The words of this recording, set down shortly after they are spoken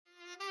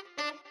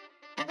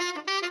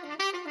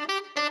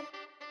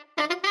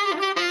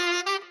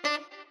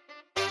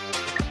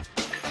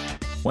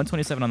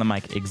127 on the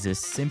Mic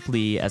exists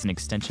simply as an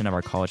extension of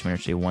our college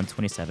ministry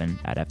 127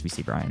 at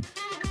FBC Bryan.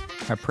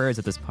 Our prayer is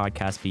that this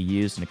podcast be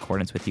used in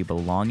accordance with you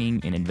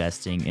belonging and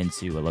investing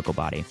into a local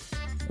body.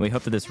 And we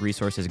hope that this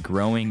resource is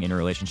growing in a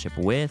relationship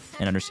with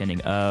and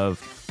understanding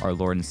of our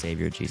Lord and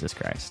Savior, Jesus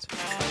Christ.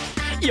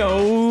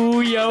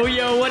 Yo,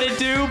 what it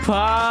do,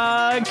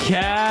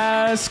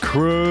 podcast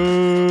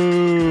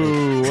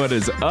crew? What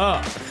is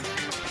up,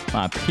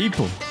 my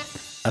people?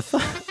 I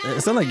thought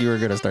it sounded like you were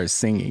going to start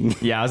singing.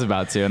 Yeah, I was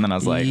about to, and then I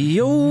was like,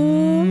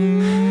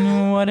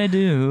 yo, what I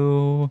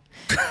do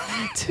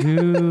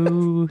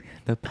to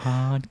the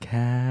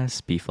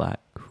podcast B-flat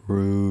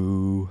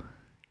crew.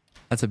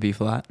 That's a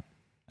B-flat?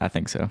 I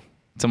think so.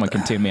 Someone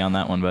can tune me on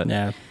that one, but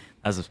yeah,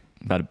 that's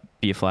about to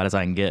be as flat as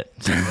I can get.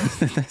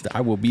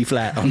 I will be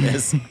flat on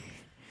this.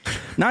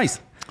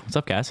 Nice. What's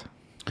up, guys?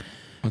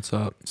 What's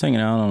up? Singing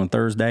out on a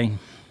Thursday.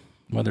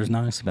 Weather's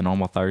nice. The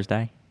normal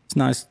Thursday. It's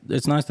nice.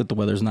 It's nice that the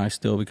weather's nice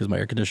still because my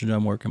air conditioner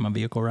doesn't work in my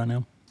vehicle right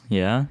now.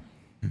 Yeah.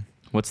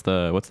 What's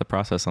the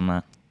process on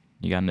that?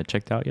 You gotten it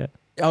checked out yet?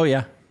 Oh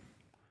yeah.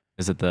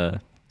 Is it the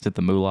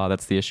moolah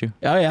that's the issue?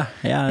 Oh yeah.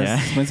 Yeah. It's an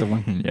expensive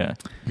one. Yeah.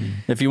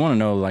 If you want to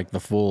know like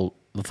the full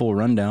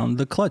rundown,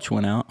 the clutch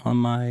went out on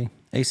my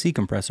AC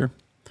compressor,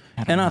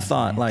 and I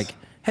thought like,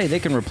 hey, they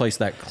can replace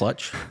that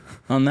clutch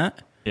on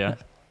that. Yeah.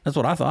 That's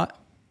what I thought.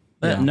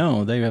 Yeah.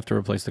 No, they have to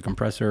replace the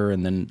compressor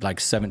and then like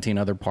 17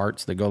 other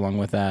parts that go along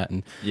with that.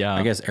 And Yeah.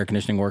 I guess air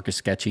conditioning work is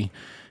sketchy.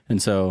 And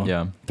so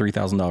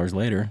 $3,000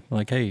 later,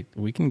 like, hey,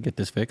 we can get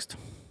this fixed.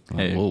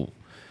 Hey. Like, whoa.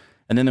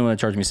 And then they want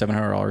to charge me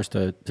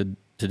 $700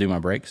 to do my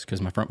brakes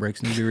because my front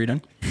brakes need to be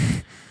redone.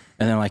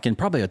 And then like in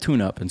probably a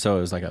tune-up. And so it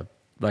was like a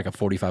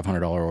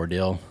 $4,500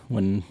 ordeal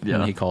when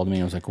he called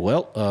me. I was like,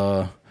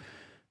 well,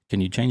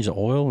 can you change the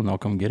oil and I'll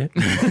come get it?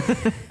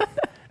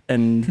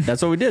 And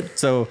that's what we did.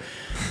 So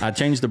I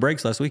changed the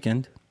brakes last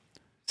weekend.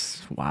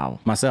 Wow.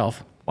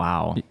 Myself.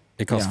 Wow.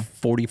 It cost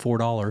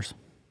 $44.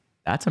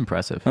 That's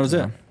impressive. That was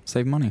it.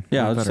 Save money.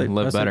 Yeah,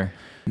 Live better.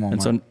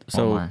 And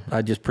so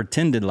I just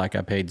pretended like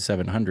I paid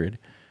 $700,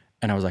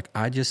 and I was like,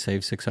 I just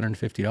saved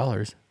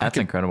 $650. That's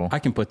incredible. I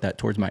can put that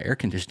towards my air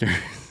conditioner.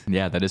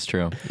 Yeah, that is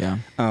true. Yeah.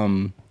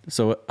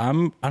 So I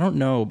don't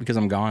know because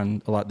I'm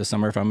gone a lot this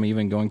summer if I'm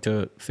even going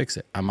to fix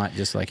it. I might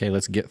just like, hey,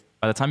 let's get.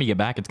 By the time you get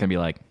back, it's gonna be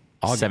like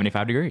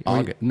 75 degrees.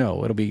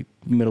 No, it'll be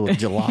middle of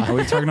July. Are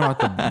we talking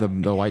about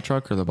the white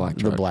truck or the black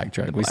truck? The black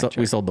truck.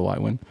 We sold the white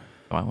one.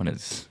 The white one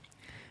is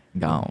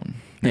gone.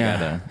 They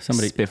Yeah, got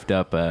somebody spiffed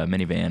up a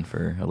minivan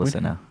for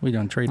Alyssa now. We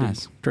done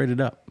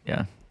traded up.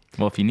 Yeah.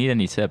 Well, if you need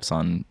any tips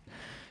on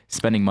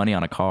spending money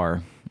on a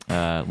car,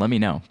 let me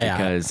know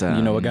because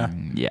you know a guy.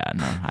 Yeah,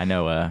 no, I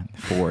know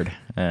Ford.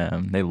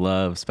 They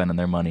love spending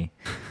their money,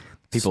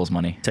 people's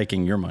money,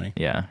 Taking your money.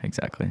 Yeah,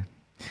 exactly.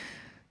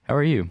 How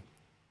are you?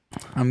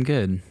 I'm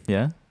good.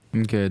 Yeah,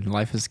 I'm good.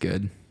 Life is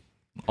good.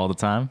 all the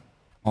time.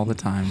 All the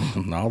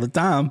time. All the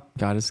time.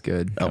 God is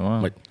good. Oh,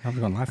 on. wait. How's it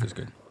going? Life is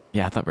good.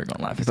 Yeah, I thought we were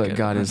going live. But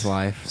God is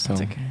life. So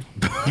That's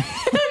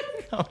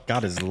okay.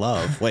 God is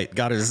love. Wait,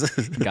 God is...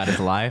 God is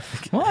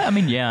life. Well, I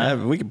mean, yeah,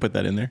 we can put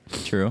that in there.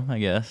 true, I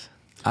guess.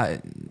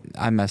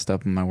 I messed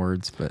up in my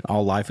words, but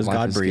All life is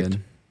God-breathed.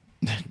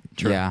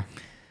 True. Yeah.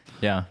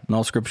 Yeah. And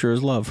all scripture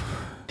is love.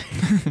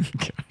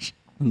 Gosh.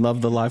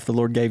 Love the life the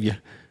Lord gave you.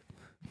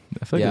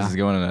 I feel like this is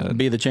going in a...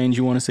 Be the change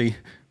you want to see.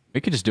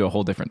 We could just do a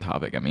whole different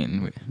topic. I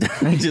mean,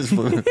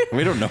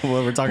 We don't know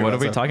what we're talking what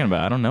about. are we talking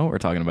about? I don't know what we're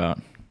talking about.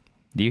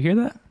 Do you hear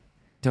that?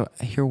 Do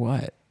I hear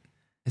what?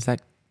 Is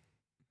that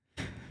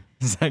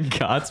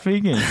God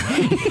speaking?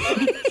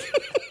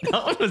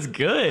 That one was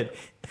good.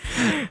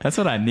 That's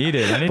what I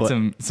needed. I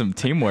need some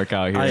teamwork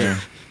out here.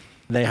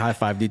 They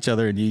high-fived each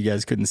other and you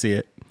guys couldn't see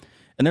it.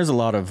 And there's a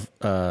lot of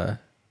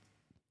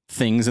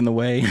things in the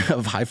way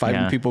of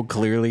high-fiving people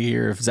clearly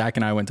here. If Zach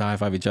and I went to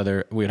high-five each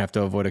other, we'd have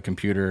to avoid a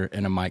computer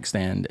and a mic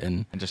stand.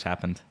 And It just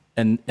happened.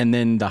 and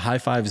then the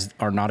high-fives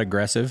are not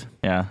aggressive.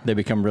 Yeah. They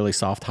become really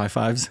soft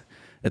high-fives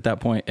at that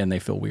point, and they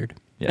feel weird.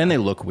 Yeah. And they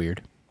look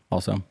weird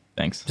also.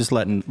 Thanks. Just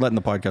letting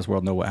the podcast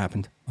world know what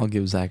happened. I'll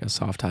give Zach a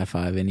soft high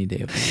five any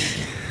day of the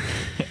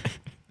week.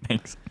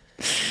 Thanks.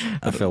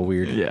 I feel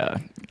weird. Yeah.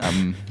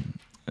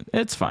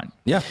 It's fine.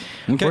 Yeah.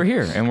 Okay. We're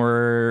here and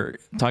we're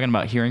talking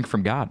about hearing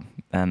from God.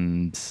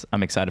 And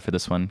I'm excited for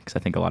this one because I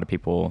think a lot of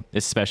people,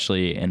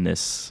 especially in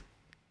this,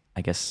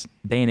 I guess,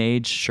 day and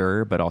age,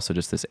 sure, but also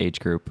just this age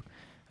group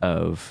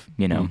of,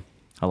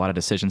 a lot of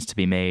decisions to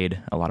be made,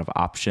 a lot of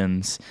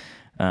options.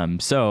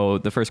 So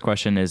the first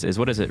question is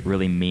what does it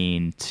really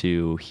mean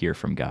to hear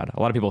from God?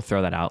 A lot of people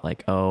throw that out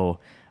like, oh,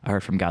 I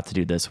heard from God to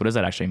do this. What does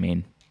that actually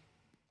mean?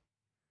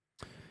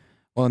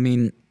 Well, I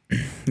mean,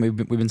 we've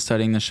been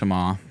studying the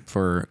Shema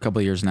for a couple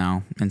of years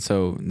now. And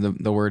so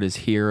the word is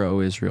hear,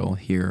 O Israel,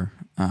 hear.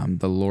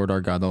 The Lord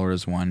our God, the Lord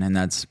is one. And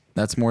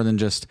that's more than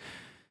just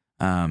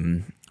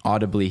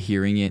audibly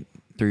hearing it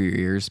through your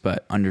ears,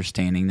 but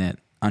understanding that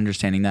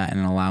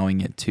and allowing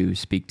it to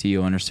speak to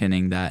you,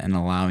 understanding that and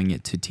allowing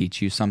it to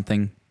teach you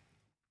something.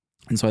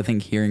 And so I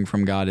think hearing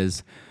from God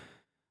is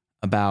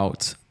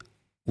about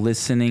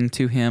listening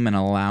to him and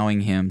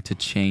allowing him to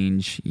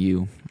change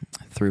you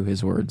through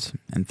his words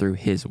and through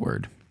his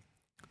word.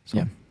 So.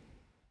 Yeah.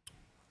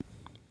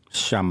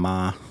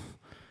 Shema.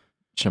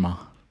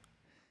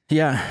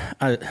 Yeah.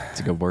 It's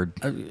a good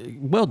word.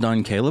 Well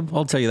done, Caleb.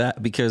 I'll tell you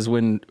that, because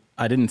when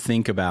I didn't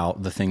think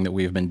about the thing that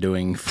we've been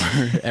doing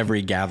for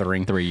every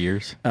gathering, 3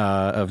 years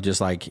of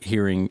just like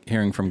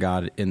hearing from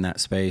God in that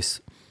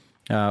space.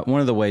 One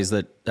of the ways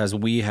that as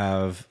we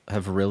have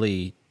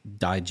really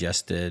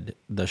digested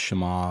the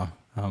Shema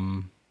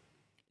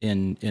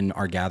in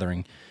our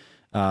gathering,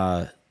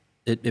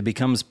 it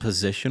becomes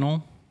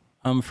positional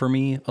for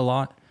me a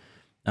lot,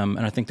 and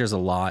I think there's a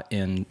lot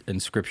in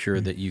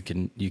Scripture that you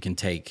can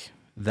take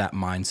that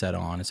mindset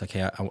on. It's like,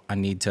 hey, I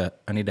need to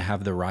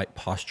have the right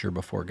posture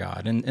before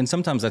God, and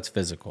sometimes that's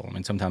physical. I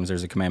mean, sometimes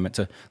there's a commandment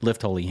to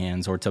lift holy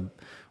hands, or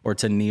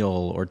to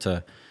kneel, or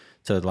to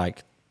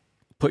like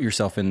put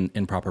yourself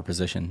in proper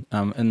position.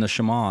 And the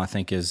Shema, I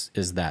think, is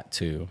that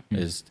too.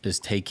 Is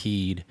take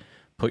heed,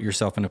 put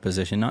yourself in a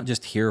position, not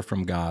just hear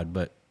from God,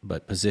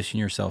 but position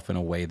yourself in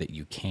a way that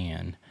you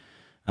can.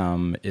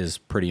 Is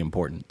pretty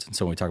important. And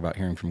so when we talk about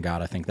hearing from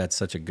God, I think that's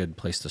such a good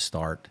place to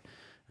start.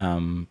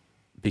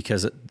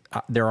 Because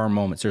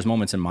there's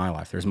moments in my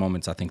life, there's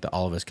moments I think that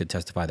all of us could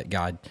testify that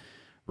God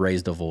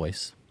raised a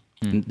voice,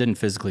 didn't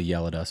physically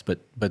yell at us,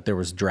 but there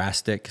was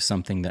drastic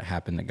something that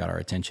happened that got our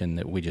attention,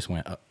 that we just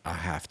went, I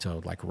have to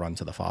like run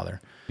to the Father.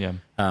 Yeah.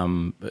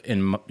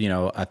 And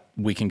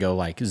we can go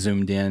like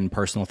zoomed in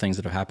personal things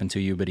that have happened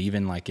to you, but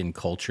even like in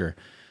culture,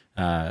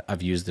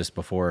 I've used this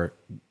before,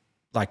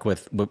 like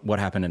with what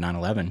happened at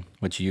 9/11,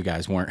 which you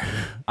guys weren't.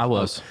 I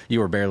was.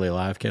 You were barely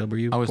alive, Caleb. Were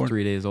you? I was born?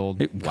 3 days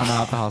old. Wow. Coming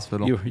out the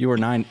hospital. You were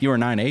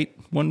 9/8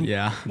 one.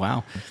 Yeah.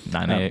 Wow.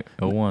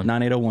 9801.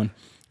 9801.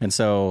 And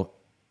so,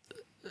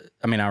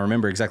 I mean, I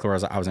remember exactly where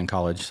I was in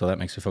college, so that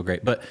makes me feel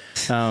great. But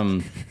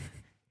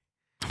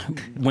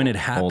when it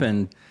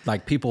happened,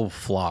 like people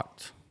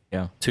flocked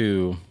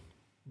to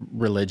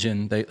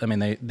religion.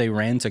 They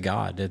ran to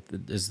God. It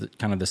is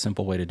kind of the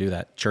simple way to do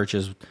that. Church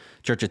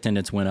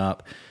attendance went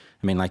up.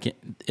 I mean, like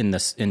in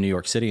New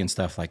York City and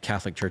stuff, like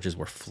Catholic churches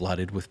were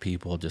flooded with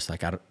people, just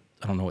like, I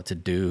don't know what to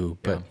do,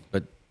 but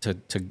to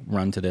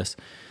run to this.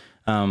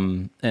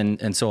 And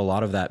so a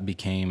lot of that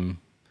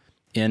became,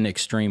 in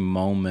extreme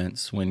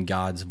moments when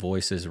God's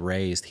voice is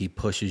raised, he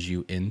pushes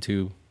you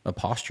into a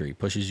posture, he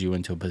pushes you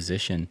into a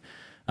position,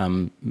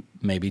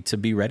 maybe to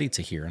be ready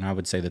to hear. And I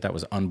would say that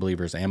was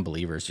unbelievers and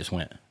believers just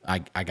went, I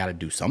got to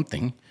do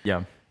something.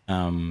 Yeah.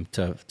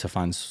 To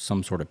find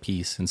some sort of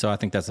peace. And so I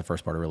think that's the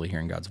first part of really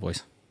hearing God's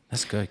voice.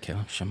 That's good,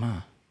 Caleb.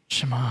 Shema.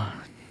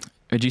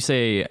 Would you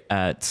say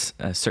at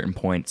certain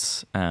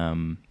points,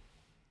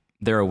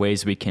 there are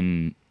ways we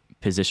can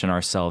position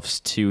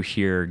ourselves to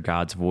hear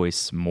God's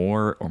voice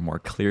more or more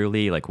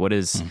clearly? Like what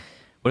does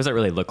that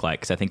really look like?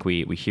 Because I think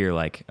we hear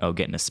like, oh,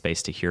 get in a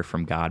space to hear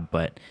from God,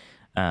 but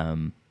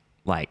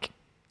like,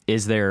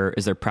 is there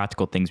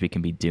practical things we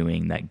can be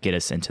doing that get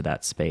us into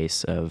that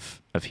space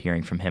of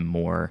hearing from him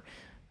more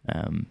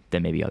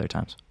than maybe other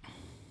times?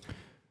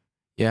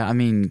 Yeah, I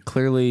mean,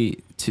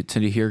 clearly to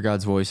hear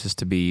God's voice is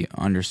to be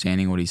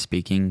understanding what he's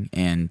speaking,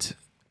 and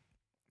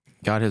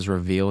God has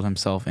revealed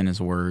himself in his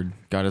word.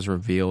 God has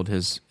revealed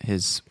his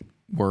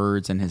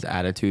words and his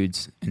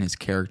attitudes and his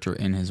character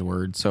in his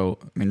word. So,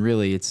 I mean,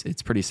 really,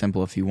 it's pretty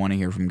simple. If you want to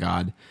hear from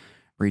God,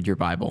 read your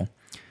Bible,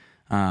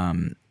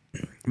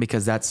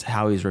 because that's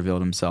how he's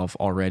revealed himself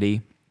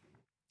already.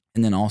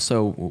 And then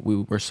also,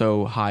 we're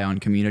so high on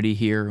community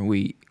here.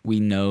 We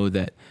know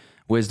that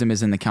wisdom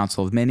is in the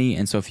counsel of many,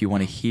 and so if you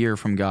want to hear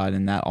from God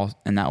in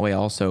that way,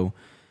 also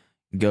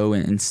go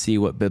and see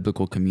what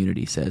biblical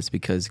community says,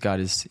 because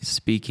God is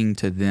speaking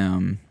to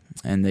them,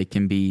 and they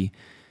can be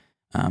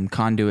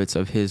conduits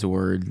of his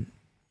word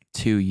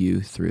to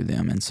you through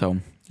them. And so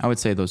I would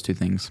say those two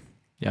things.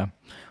 Yeah.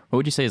 What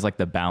would you say is like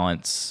the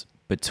balance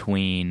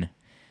between,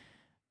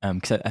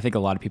 because I think a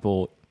lot of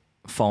people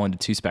fall into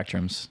two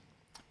spectrums.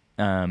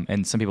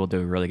 And some people do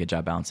a really good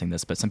job balancing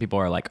this, but some people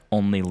are like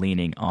only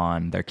leaning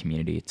on their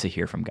community to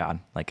hear from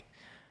God, like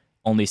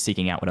only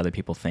seeking out what other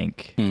people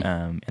think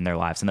in their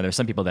lives. And then there's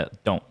some people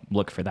that don't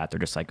look for that. They're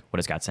just like,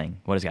 what is God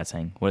saying? What is God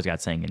saying? What is God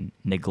saying? And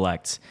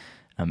neglect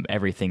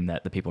everything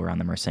that the people around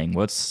them are saying.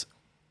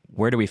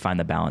 Where do we find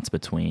the balance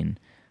between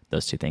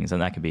those two things?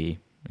 And that could be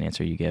an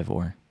answer you give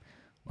or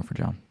for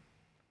John.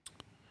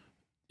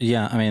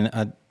 Yeah, I mean,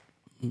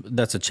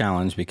 that's a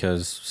challenge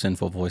because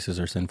sinful voices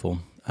are sinful.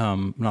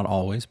 Not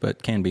always,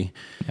 but can be.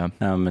 Yeah.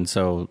 And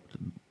so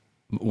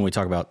when we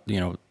talk about,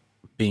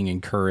 being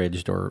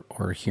encouraged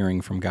or hearing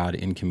from God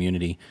in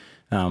community,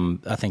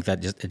 I think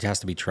that it has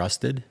to be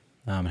trusted.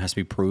 It has to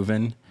be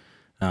proven,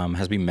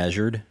 has to be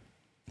measured.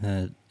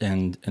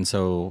 And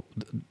so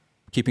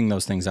keeping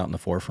those things out in the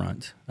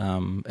forefront.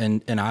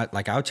 And I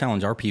would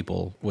challenge our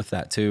people with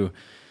that too.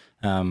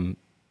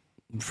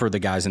 For the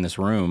guys in this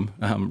room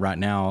right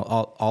now,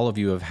 all of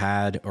you have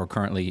had or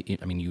currently,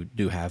 I mean, you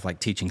do have like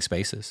teaching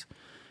spaces.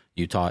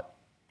 You taught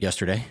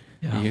yesterday.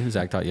 Yeah.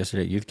 Zach taught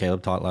yesterday at youth.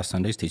 Caleb taught last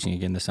Sunday. He's teaching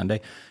again this Sunday.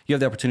 You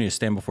have the opportunity to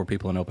stand before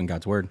people and open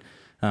God's word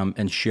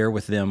and share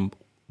with them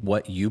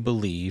what you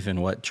believe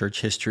and what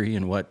church history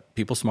and what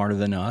people smarter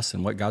than us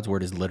and what God's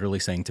word is literally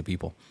saying to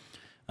people.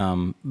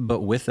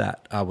 But with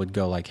that, I would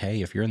go like,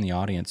 hey, if you're in the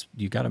audience,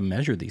 you got to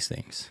measure these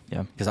things.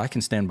 Yeah. Because I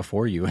can stand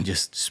before you and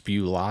just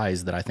spew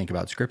lies that I think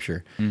about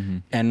scripture.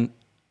 And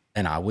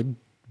I would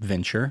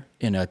venture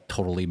in a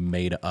totally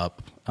made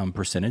up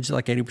percentage,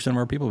 like 80% of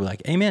our people will be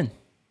like, amen.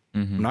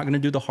 I'm not going to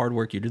do the hard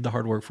work. You did the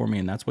hard work for me.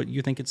 And that's what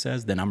you think it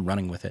says. Then I'm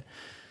running with it.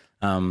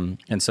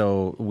 And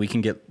so we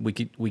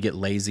get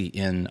lazy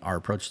in our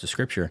approach to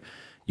scripture.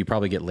 You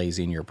probably get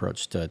lazy in your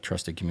approach to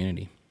trusted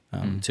community.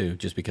 Too,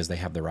 just because they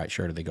have the right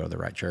shirt or they go to the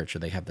right church or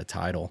they have the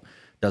title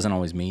doesn't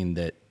always mean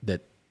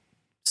that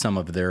some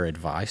of their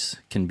advice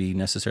can be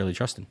necessarily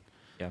trusted.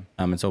 Yeah.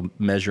 And so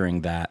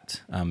measuring that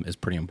is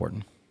pretty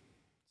important.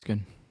 It's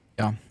good.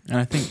 Yeah. And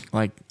I think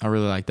I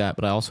really like that,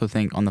 but I also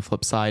think on the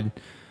flip side,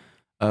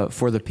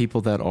 for the people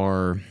that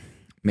are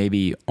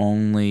maybe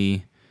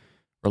only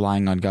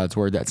relying on God's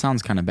word, that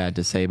sounds kind of bad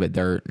to say, but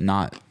they're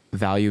not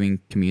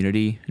valuing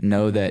community.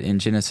 Know that in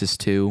Genesis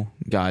 2,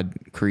 God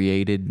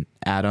created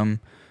Adam.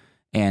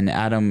 And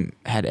Adam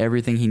had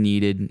everything he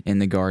needed in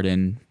the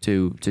garden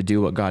to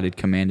do what God had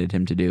commanded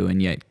him to do.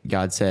 And yet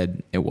God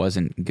said it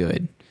wasn't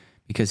good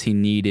because he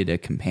needed a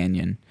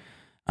companion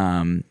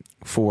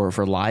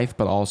for life,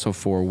 but also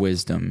for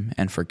wisdom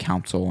and for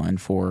counsel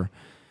and for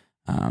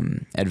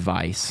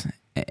advice.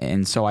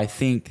 And so I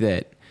think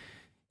that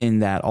in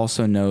that,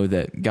 also know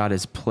that God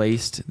has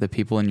placed the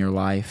people in your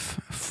life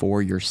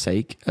for your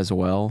sake as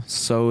well,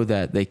 so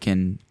that they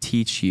can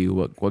teach you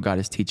what God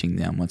is teaching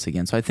them once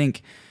again. So I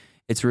think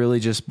it's really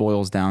just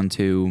boils down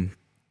to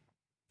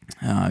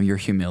your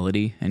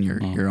humility and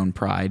your own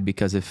pride,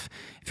 because if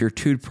you're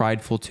too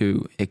prideful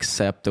to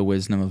accept the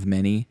wisdom of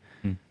many,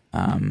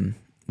 then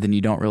you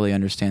don't really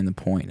understand the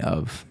point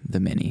of the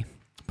many.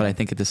 But I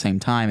think at the same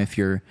time, if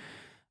you're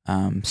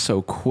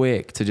so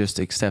quick to just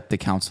accept the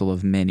counsel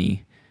of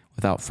many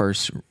without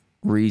first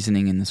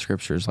reasoning in the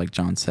scriptures, like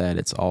John said,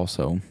 it's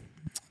also,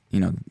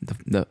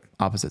 the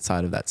opposite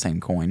side of that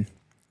same coin.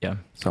 Yeah.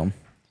 So.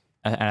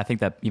 And I think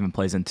that even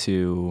plays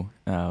into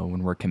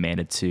when we're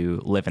commanded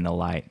to live in the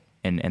light.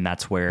 And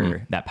that's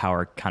where that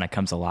power kind of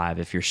comes alive.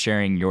 If you're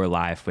sharing your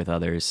life with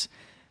others,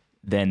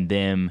 then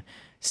them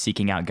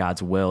seeking out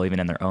God's will, even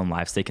in their own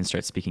lives, they can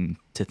start speaking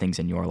to things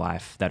in your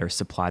life that are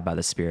supplied by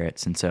the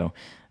spirits. And so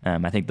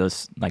I think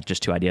those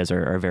just two ideas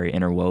are very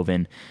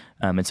interwoven.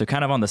 And so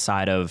kind of on the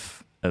side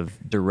of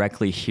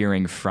directly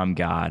hearing from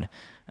God,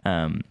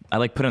 I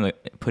like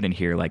put in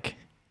here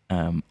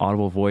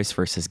audible voice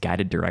versus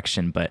guided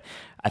direction. But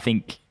I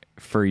think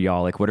for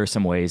y'all, what are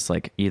some ways,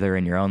 either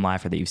in your own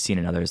life or that you've seen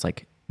in others,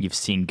 you've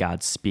seen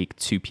God speak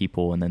to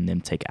people and then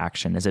them take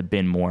action? Has it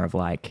been more of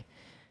I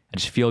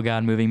just feel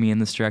God moving me in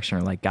this direction,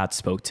 or God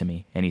spoke to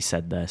me and he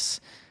said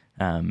this?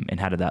 And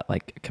how did that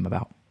come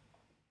about?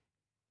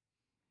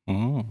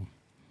 So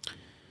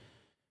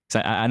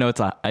I know it's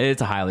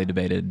a highly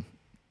debated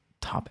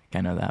topic.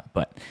 I know that,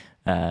 but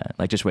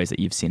just ways that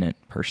you've seen it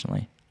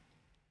personally.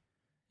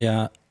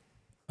 Yeah.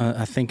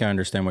 I think I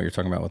understand what you're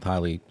talking about with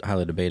highly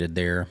debated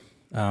there.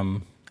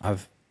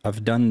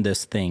 I've done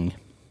this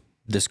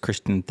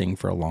Christian thing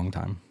for a long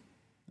time.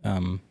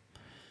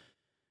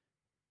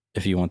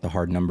 If you want the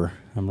hard number,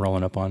 I'm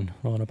rolling up on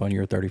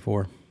year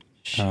 34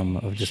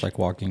 of just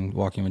walking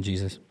with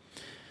Jesus.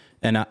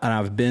 And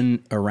I've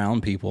been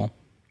around people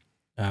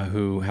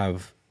who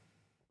have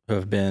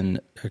been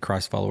a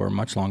Christ follower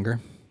much longer,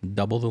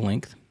 double the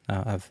length.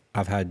 I've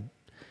had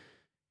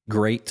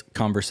great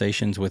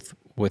conversations with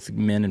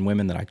men and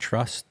women that I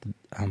trust.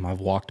 I've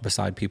walked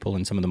beside people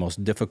in some of the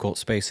most difficult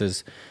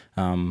spaces.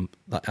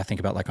 I think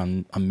about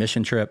on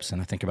mission trips,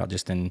 and I think about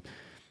just in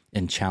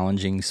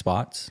challenging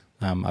spots.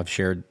 I've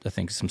shared, I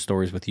think, some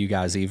stories with you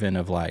guys even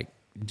of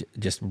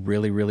just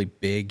really, really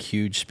big,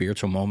 huge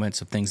spiritual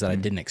moments of things that I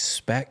didn't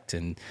expect,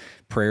 and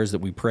prayers that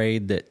we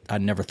prayed that I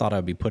never thought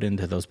I'd be put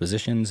into those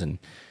positions, and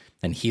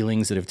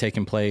healings that have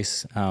taken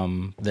place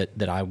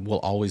that I will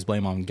always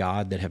blame on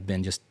God, that have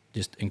been just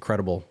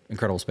incredible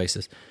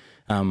spaces.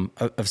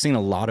 I've seen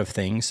a lot of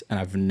things, and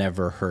I've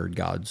never heard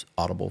God's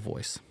audible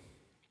voice.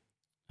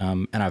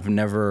 And I've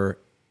never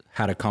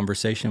had a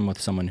conversation with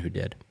someone who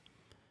did.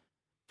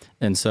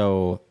 And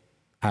so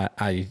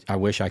I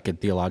wish I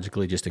could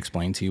theologically just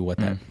explain to you what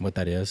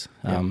that is.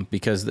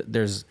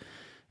 Because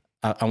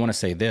I want to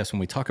say this, when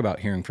we talk about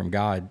hearing from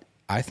God,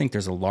 I think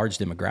there's a large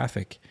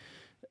demographic,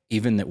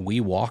 even that we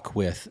walk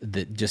with,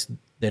 that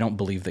they don't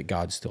believe that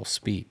God still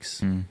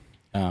speaks.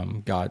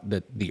 God,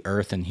 that the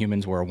earth and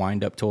humans were a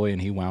wind-up toy,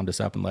 and he wound us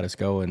up and let us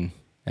go, and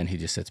he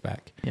just sits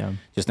back. Yeah,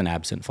 just an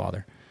absent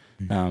father.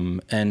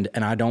 And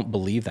I don't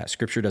believe that.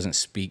 Scripture doesn't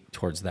speak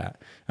towards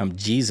that.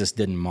 Jesus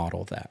didn't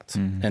model that.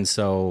 And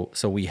so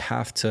we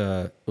have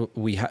to,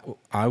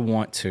 I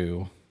want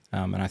to,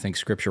 and I think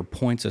Scripture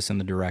points us in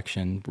the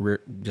direction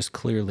just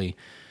clearly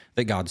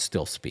that God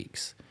still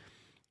speaks.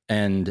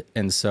 And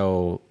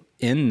so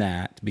in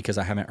that, because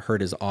I haven't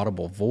heard his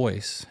audible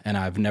voice, and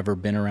I've never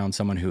been around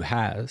someone who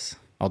has,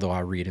 Although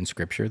I read in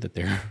scripture that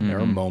there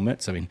are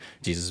moments. I mean,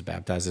 Jesus is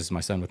baptized, "This is my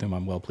son with whom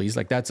I'm well pleased."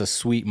 Like, that's a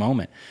sweet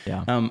moment.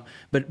 Yeah.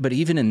 But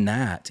even in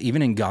that,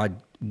 even in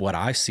God, what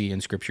I see in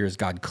scripture is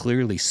God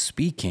clearly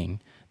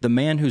speaking. The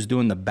man who's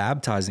doing the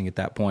baptizing at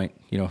that point,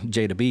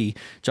 J to B,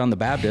 John the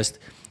Baptist,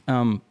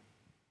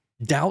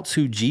 doubts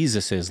who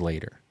Jesus is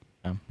later.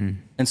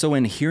 And so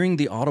in hearing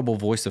the audible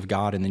voice of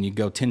God, and then you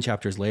go 10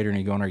 chapters later and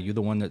you're going, are you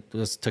the one that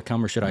was to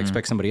come, or should I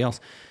expect somebody else?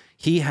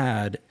 He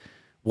had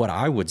what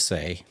I would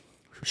say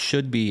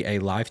should be a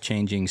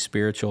life-changing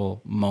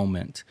spiritual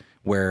moment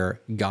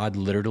where God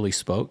literally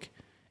spoke,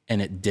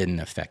 and it didn't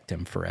affect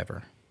him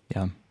forever.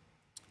 Yeah.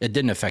 It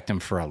didn't affect him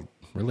for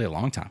really a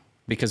long time,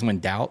 because when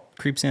doubt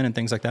creeps in and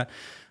things like that,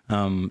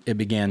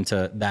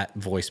 that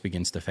voice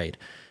begins to fade.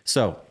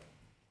 So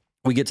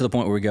we get to the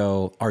point where we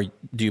go,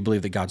 do you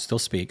believe that God still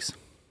speaks?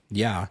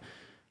 Yeah.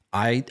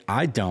 I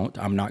don't.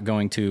 I'm not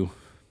going to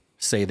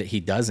say that he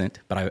doesn't,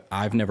 but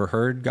I've never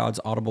heard God's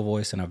audible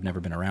voice, and I've never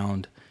been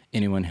around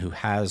anyone who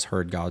has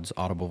heard God's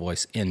audible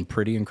voice in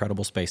pretty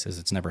incredible spaces.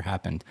 It's never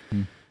happened.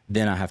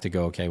 Then I have to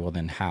go, okay, well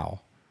then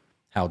how?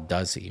 How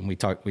does he? And we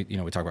talk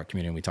about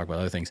community, and we talk about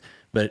other things,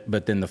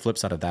 but then the flip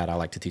side of that, I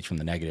like to teach from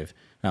the negative,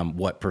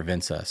 what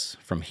prevents us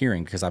from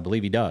hearing, because I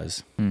believe he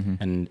does.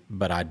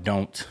 But I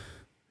don't,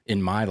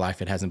 in my life,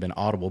 it hasn't been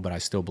audible, but I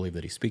still believe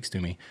that he speaks to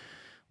me.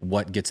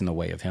 What gets in the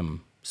way of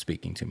him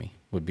speaking to me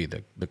would be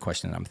the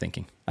question that I'm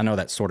thinking. I know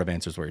that sort of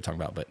answers what you're talking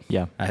about, but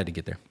yeah, I had to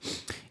get there.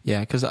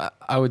 Yeah, because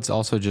I would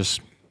also just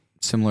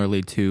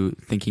similarly to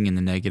thinking in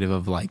the negative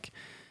of like,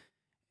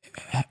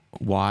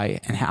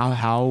 why and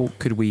how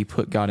could we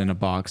put God in a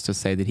box to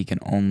say that he can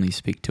only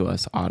speak to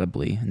us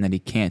audibly, and that he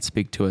can't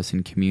speak to us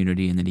in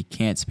community, and that he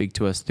can't speak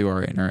to us through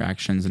our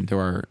interactions and through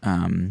our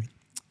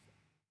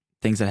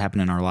things that happen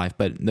in our life?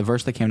 But the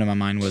verse that came to my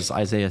mind was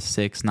Isaiah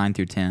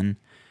 6:9-10.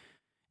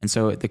 And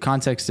so the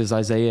context is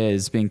Isaiah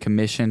is being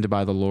commissioned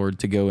by the Lord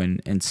to go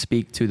and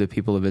speak to the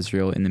people of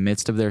Israel in the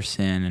midst of their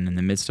sin and in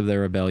the midst of their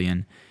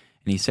rebellion.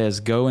 And he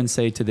says, "Go and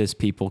say to this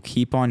people,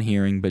 keep on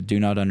hearing, but do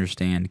not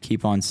understand.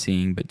 Keep on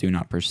seeing, but do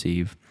not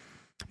perceive.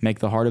 Make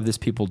the heart of this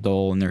people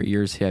dull and their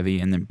ears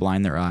heavy, and then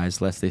blind their eyes,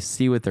 lest they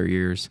see with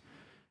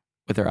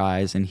their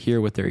eyes, and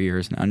hear with their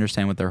ears, and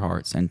understand with their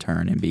hearts, and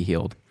turn and be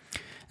healed."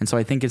 And so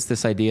I think it's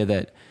this idea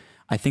that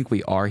I think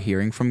we are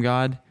hearing from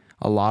God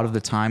a lot of the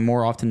time,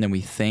 more often than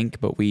we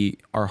think, but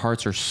our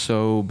hearts are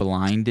so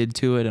blinded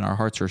to it, and our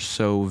hearts are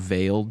so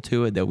veiled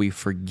to it, that we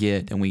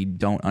forget and we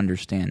don't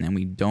understand and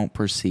we don't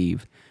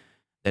perceive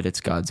that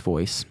it's God's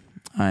voice.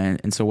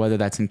 And so whether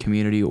that's in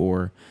community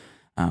or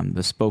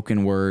the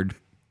spoken word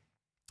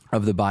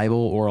of the Bible,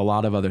 or a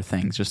lot of other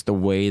things, just the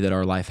way that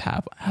our life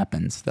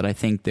happens, that I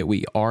think that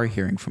we are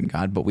hearing from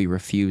God, but we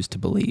refuse to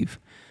believe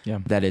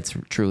that it's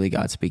truly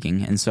God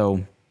speaking. And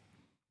so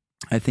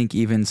I think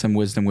even some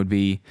wisdom would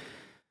be,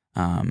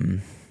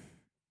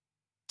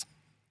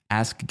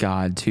 ask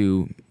God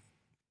to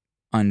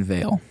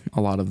unveil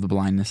a lot of the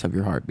blindness of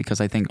your heart,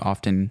 because I think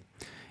often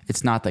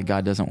it's not that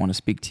God doesn't want to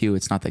speak to you.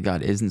 It's not that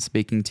God isn't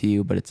speaking to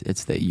you, but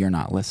it's that you're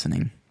not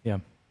listening. Yeah.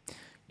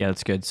 Yeah,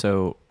 that's good.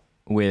 So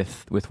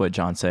with what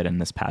John said in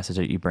this passage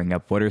that you bring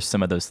up, what are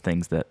some of those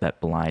things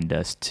that blind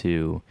us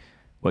to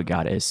what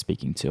God is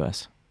speaking to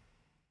us?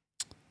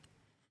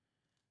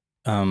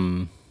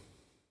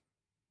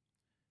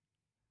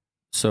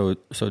 So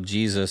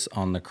Jesus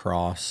on the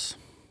cross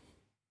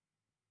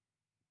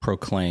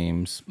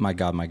proclaims, my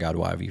God,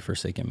 why have you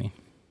forsaken me?"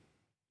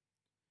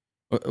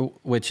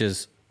 Which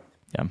is,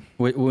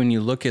 when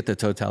you look at the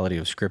totality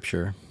of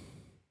Scripture,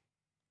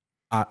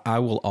 I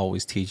will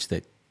always teach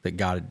that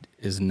God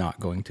is not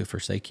going to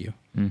forsake you.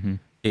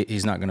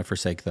 He's not going to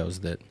forsake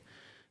those that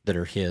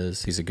are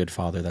his. He's a good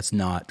father. That's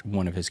not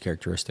one of his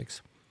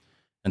characteristics.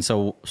 And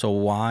so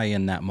why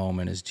in that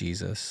moment is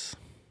Jesus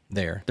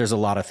there? There's a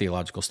lot of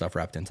theological stuff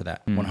wrapped into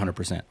that.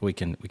 100%. We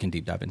can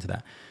deep dive into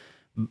that.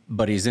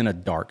 But he's in a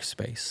dark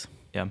space.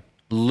 Yeah.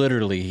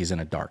 Literally, he's in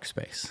a dark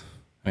space.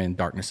 I mean,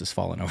 darkness has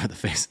fallen over the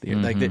face of the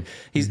earth.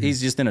 He's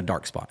just in a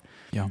dark spot.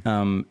 Yeah.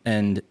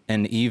 And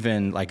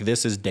even like,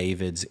 this is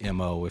David's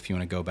MO. If you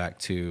want to go back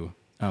to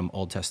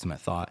Old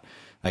Testament thought,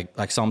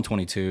 like Psalm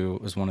 22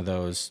 was one of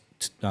those.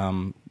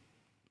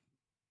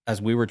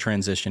 As we were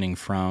transitioning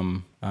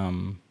from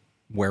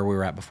where we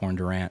were at before in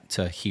Durant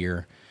to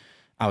here,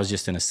 I was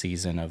just in a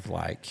season of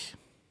like,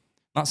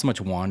 not so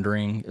much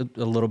wandering,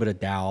 a little bit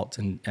of doubt,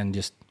 and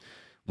just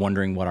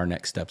wondering what our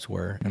next steps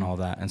were and all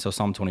that. And so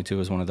Psalm 22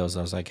 is one of those.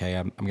 I was like, hey,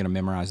 I'm going to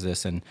memorize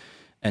this and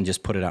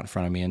just put it out in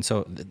front of me. And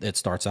so it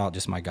starts out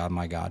just, my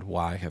God,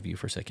 why have you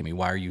forsaken me?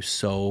 Why are you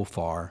so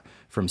far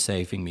from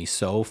saving me,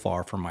 so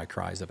far from my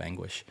cries of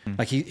anguish?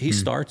 Like he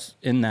starts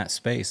in that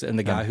space. And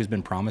the guy who's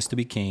been promised to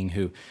be king,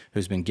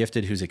 who's been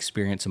gifted, who's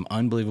experienced some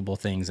unbelievable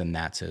things, and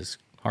that's his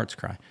heart's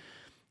cry.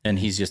 And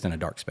he's just in a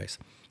dark space.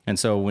 And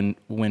so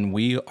when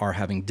we are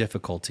having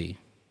difficulty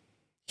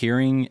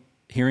hearing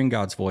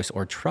God's voice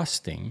or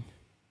trusting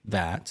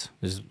that,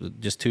 is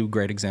just two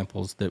great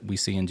examples that we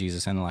see in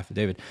Jesus and the life of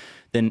David,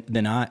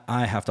 then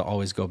I have to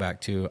always go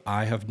back to,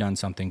 I have done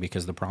something,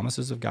 because the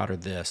promises of God are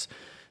this,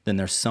 then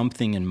there's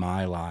something in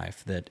my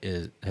life that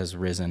has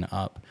risen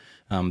up,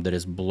 that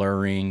is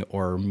blurring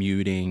or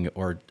muting,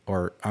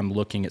 or I'm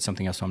looking at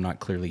something else, so I'm not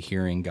clearly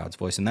hearing God's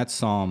voice. And that's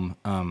Psalm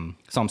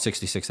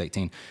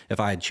 66:18. If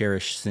I had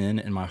cherished sin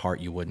in my heart,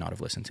 you would not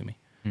have listened to me.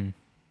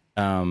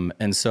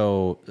 And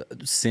so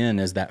sin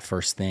is that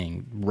first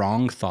thing.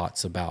 Wrong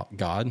thoughts about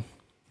God,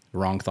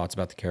 wrong thoughts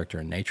about the character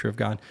and nature of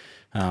God,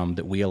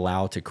 that we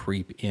allow to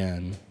creep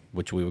in,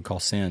 which we would call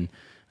sin,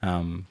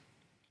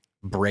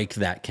 break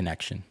that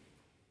connection.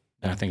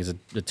 And I think it's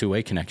a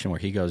two-way connection where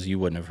he goes, you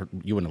wouldn't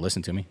have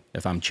listened to me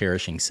if I'm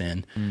cherishing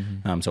sin.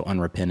 So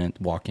unrepentant,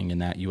 walking in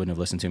that, you wouldn't have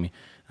listened to me.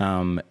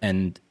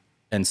 And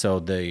so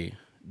the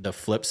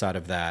flip side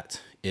of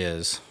that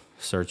is,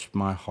 search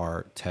my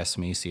heart, test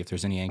me, see if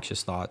there's any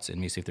anxious thoughts in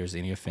me, see if there's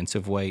any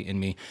offensive way in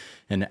me.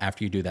 And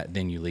after you do that,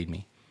 then you lead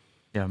me.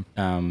 Yeah.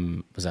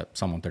 Was that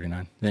Psalm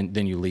 139?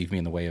 Then you leave me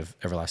in the way of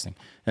everlasting.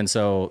 And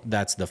so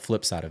that's the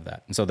flip side of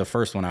that. And so the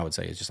first one I would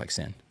say is just like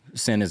sin.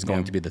 Sin is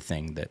going to be the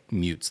thing that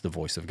mutes the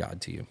voice of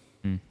God to you.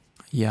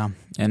 Yeah.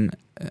 And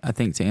I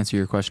think to answer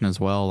your question as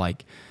well,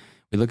 like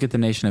we look at the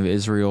nation of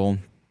Israel,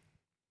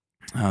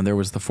 there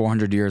was the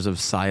 400 years of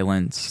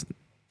silence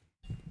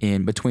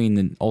in between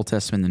the Old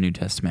Testament and the New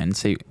Testament.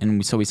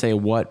 So we say,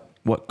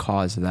 what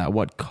caused that?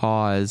 What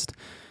caused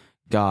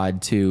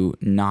God to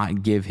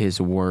not give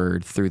his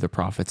word through the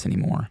prophets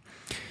anymore?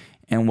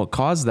 And what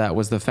caused that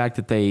was the fact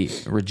that they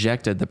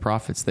rejected the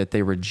prophets, that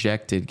they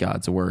rejected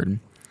God's word,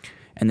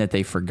 and that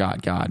they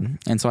forgot God.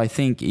 And so I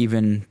think,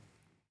 even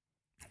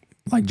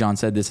like John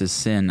said, this is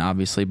sin,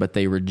 obviously, but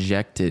they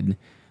rejected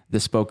the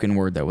spoken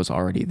word that was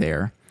already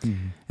there.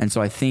 And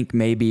so I think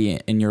maybe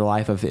in your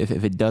life, if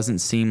it doesn't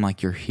seem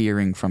like you're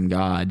hearing from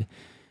God,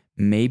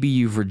 maybe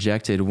you've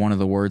rejected one of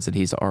the words that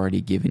he's already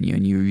given you,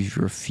 and you've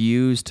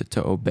refused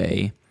to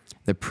obey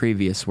the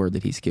previous word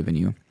that he's given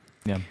you.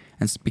 Yeah.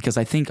 And because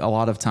I think a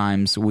lot of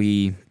times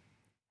we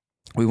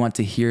want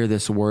to hear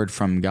this word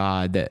from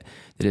God that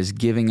is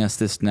giving us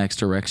this next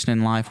direction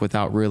in life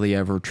without really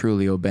ever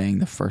truly obeying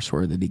the first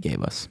word that he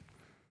gave us.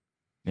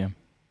 Yeah,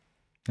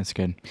 that's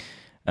good.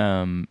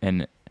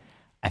 And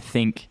I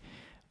think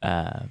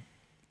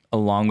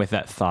along with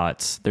that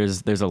thoughts,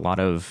 there's a lot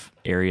of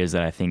areas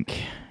that I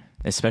think,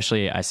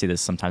 especially I see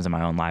this sometimes in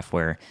my own life,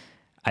 where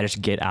I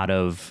just get out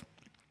of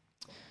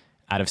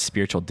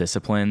spiritual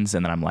disciplines,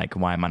 and then I'm like,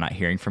 why am I not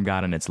hearing from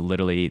God? And it's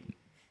literally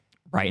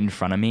right in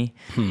front of me.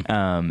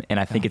 And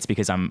I think it's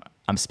because I'm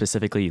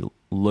specifically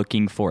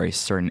looking for a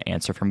certain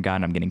answer from God,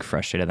 and I'm getting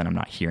frustrated that I'm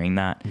not hearing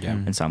that. Yeah.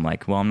 And so I'm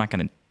like, well, I'm not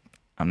going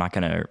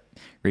to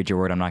read your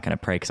word. I'm not going to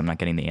pray because I'm not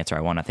getting the answer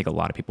I want. I think a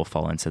lot of people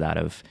fall into that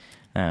of,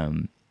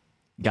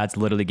 God's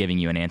literally giving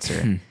you an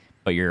answer,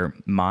 but your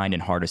mind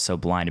and heart is so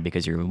blinded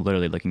because you're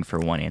literally looking for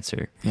one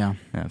answer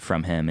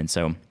from him. And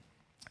so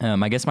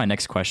I guess my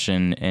next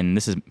question, and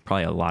this is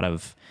probably a lot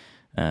of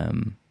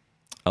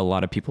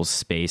people's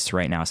space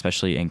right now,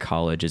 especially in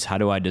college, is how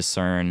do I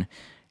discern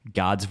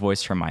God's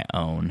voice from my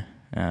own?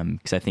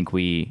 Because I think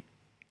and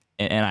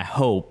I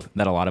hope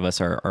that a lot of us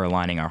are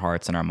aligning our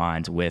hearts and our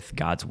minds with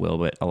God's will,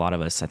 but a lot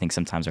of us, I think,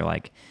 sometimes are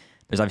like,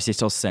 there's obviously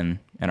still sin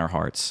in our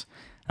hearts,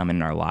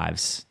 in our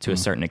lives to a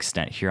certain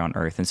extent here on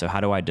earth. And so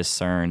how do I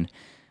discern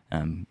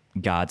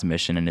God's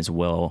mission and his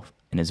will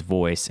and his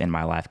voice in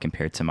my life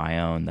compared to my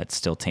own that's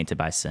still tainted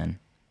by sin?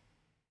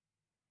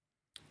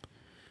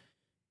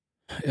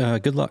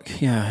 Good luck.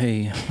 Yeah.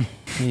 Hey,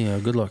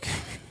 good luck.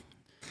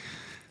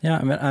 Yeah.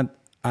 I mean,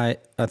 I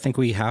think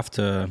we have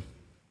to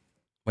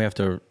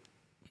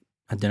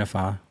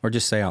identify, or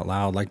just say out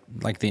loud,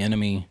 like the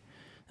enemy,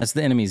 that's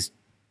the enemy's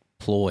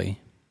ploy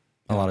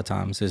a lot of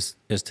times, is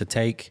to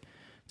take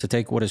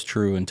what is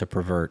true and to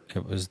pervert.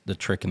 It was the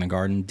trick in the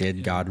garden.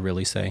 Did God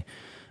really say?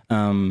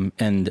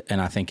 And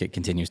I think it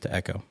continues to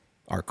echo.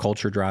 Our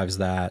culture drives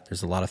that.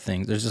 There's a lot of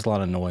things. There's just a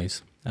lot of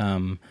noise.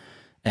 And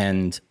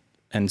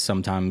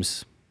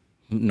sometimes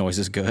noise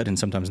is good and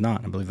sometimes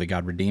not. I believe that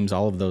God redeems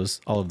all of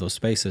those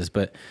spaces.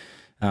 But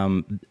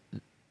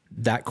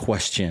that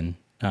question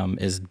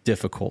is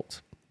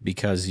difficult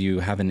because you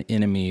have an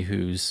enemy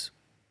whose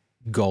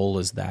goal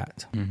is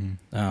that,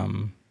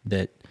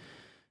 that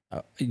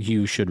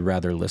you should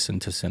rather listen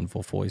to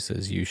sinful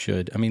voices. You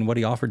should, what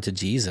he offered to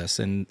Jesus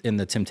in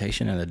the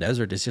temptation in the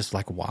desert is just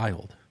like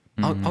wild.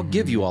 I'll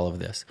give you all of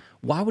this.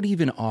 Why would he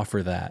even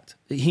offer that?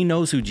 He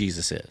knows who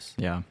Jesus is.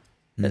 Yeah.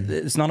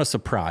 It's not a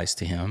surprise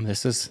to him.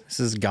 This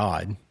is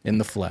God in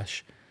the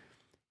flesh.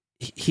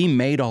 He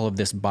made all of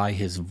this by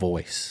his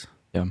voice.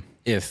 Yeah.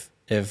 If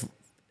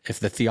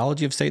the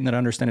theology of Satan that I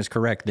understand is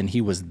correct, then he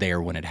was there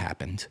when it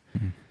happened.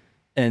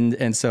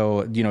 And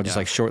so, just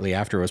like shortly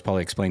after, it was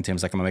probably explained to him,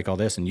 it's like, I'm gonna make all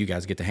this and you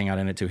guys get to hang out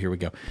in it too. Here we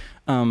go.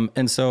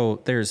 And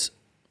so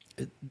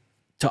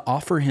to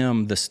offer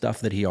him the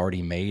stuff that he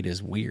already made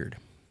is weird.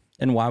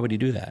 And why would he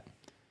do that?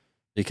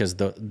 Because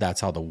that's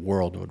how the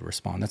world would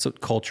respond. That's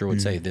what culture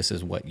would say, this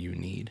is what you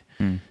need.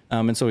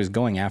 And so he's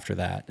going after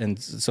that. And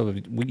so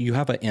you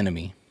have an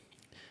enemy,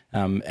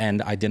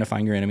 and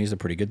identifying your enemy is a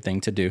pretty good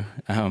thing to do.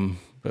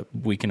 But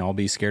we can all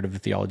be scared of the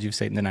theology of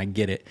Satan, and I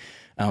get it.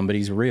 But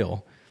he's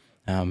real,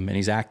 and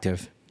he's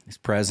active. He's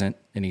present,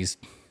 and he's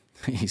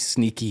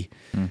sneaky.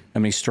 I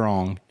mean, he's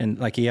strong, and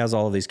like he has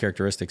all of these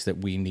characteristics that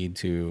we need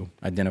to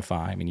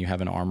identify. I mean, you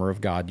have an armor of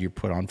God you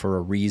put on for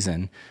a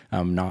reason,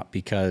 not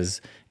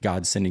because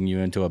God's sending you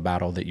into a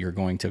battle that you're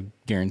going to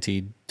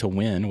guaranteed to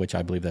win, which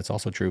I believe that's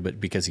also true, but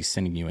because he's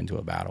sending you into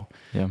a battle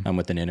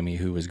with an enemy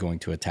who is going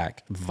to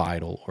attack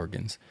vital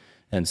organs.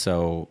 And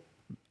so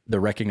the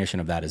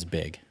recognition of that is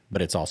big,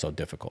 but it's also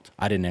difficult.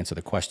 I didn't answer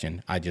the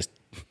question.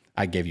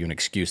 I gave you an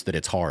excuse that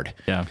it's hard.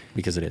 Yeah,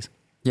 because it is.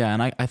 Yeah,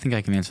 and I think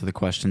I can answer the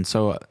question.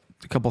 So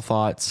a couple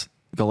thoughts.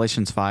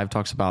 Galatians 5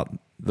 talks about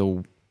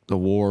the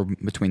war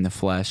between the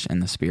flesh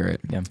and the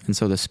spirit. Yeah. And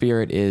so the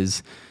spirit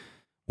is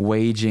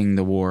waging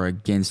the war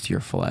against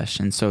your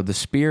flesh. And so the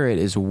spirit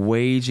is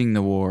waging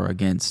the war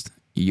against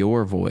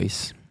your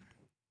voice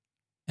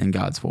and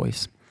God's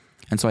voice.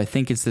 And so I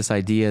think it's this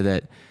idea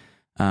that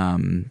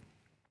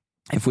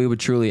if we would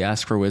truly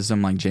ask for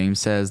wisdom, like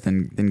James says,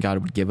 then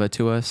God would give it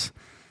to us.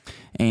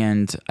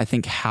 And I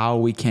think how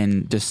we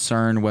can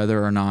discern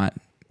whether or not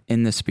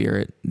in the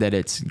spirit that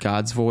it's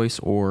God's voice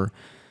or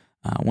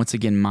once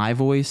again, my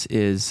voice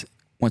is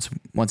once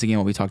again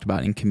what we talked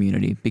about in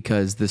community,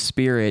 because the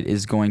spirit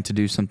is going to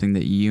do something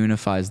that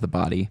unifies the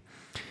body,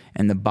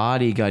 and the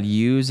body, God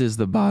uses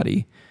the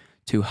body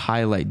to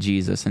highlight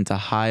Jesus and to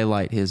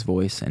highlight his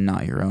voice and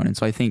not your own. And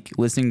so I think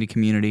listening to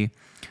community,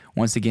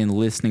 once again,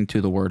 listening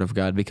to the word of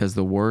God, because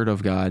the word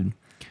of God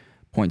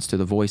points to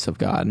the voice of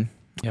God.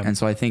 Yep. And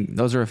so I think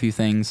those are a few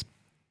things.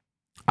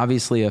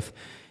 Obviously,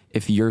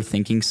 if you're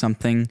thinking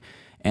something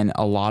and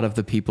a lot of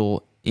the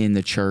people in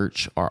the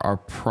church are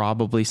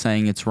probably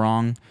saying it's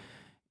wrong,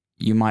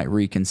 you might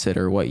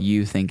reconsider what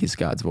you think is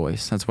God's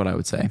voice. That's what I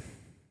would say.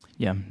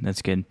 Yeah,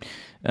 that's good.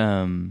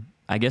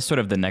 I guess sort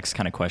of the next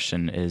kind of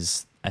question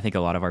is, I think a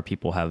lot of our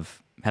people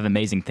have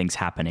amazing things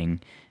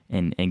happening,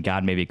 and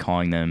God may be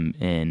calling them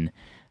in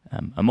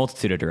a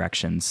multitude of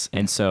directions.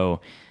 And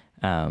so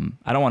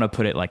I don't want to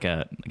put it like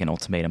an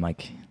ultimatum,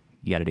 like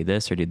you got to do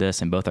this or do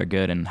this, and both are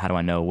good. And how do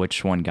I know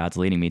which one God's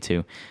leading me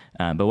to?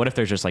 But what if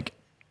there's just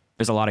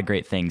there's a lot of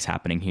great things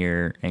happening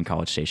here in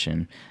College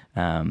Station,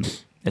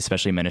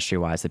 especially ministry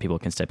wise, that people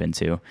can step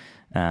into,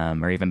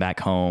 or even back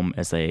home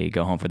as they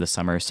go home for the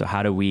summer. So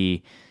how do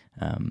we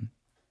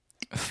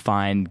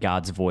find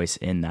God's voice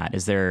in that?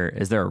 Is there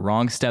a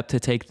wrong step to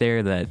take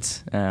there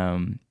that,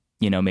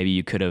 maybe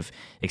you could have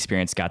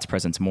experienced God's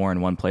presence more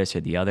in one place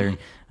or the other?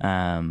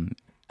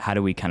 How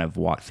do we kind of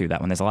walk through that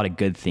when there's a lot of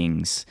good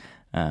things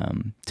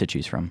to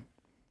choose from?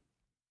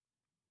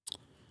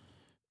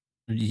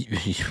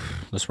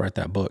 Let's write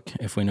that book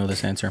if we know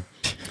this answer.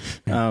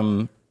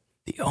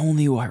 The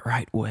only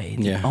right way.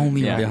 The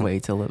only right way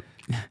to live.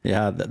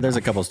 Yeah, there's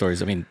a couple of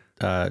stories. I mean,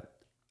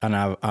 and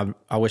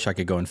I wish I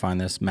could go and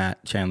find this.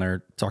 Matt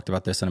Chandler talked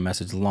about this in a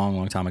message a long,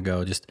 long time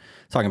ago, just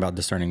talking about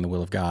discerning the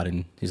will of God.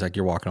 And he's like,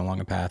 you're walking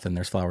along a path and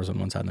there's flowers on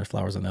one side and there's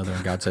flowers on the other.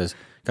 And God says,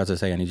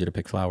 hey, I need you to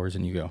pick flowers.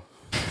 And you go,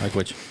 like,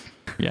 which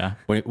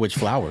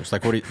flowers?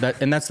 Like,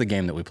 and that's the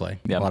game that we play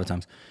a lot of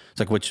times. It's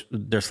like,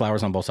 there's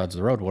flowers on both sides of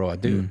the road. What do I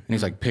do? And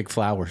he's like, pick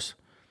flowers.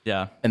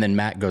 Yeah. And then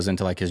Matt goes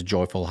into like his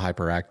joyful,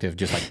 hyperactive,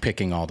 just like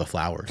picking all the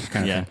flowers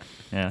kind of thing.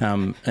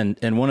 Yeah.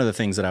 And one of the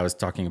things that I was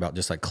talking about,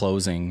 just like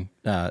closing,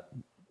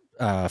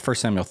 1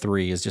 Samuel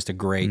 3 is just a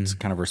great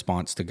kind of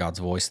response to God's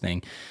voice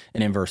thing.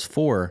 And in verse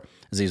 4,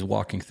 as he's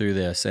walking through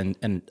this,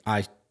 and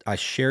I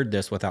shared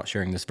this without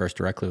sharing this verse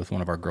directly with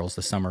one of our girls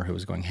this summer, who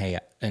was going, hey,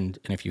 and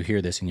if you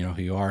hear this and you know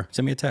who you are,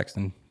 send me a text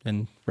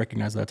and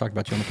recognize that I talked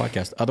about you on the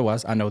podcast.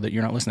 Otherwise, I know that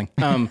you're not listening.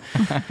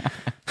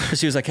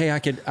 She was like, hey,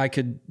 I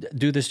could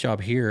do this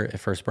job here at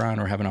First Brian,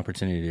 or have an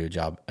opportunity to do a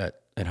job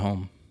at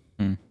home.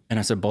 And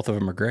I said, both of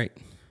them are great.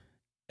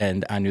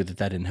 And I knew that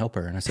didn't help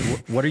her. And I said,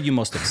 what are you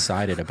most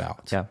excited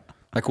about? Yeah.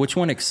 Like, which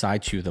one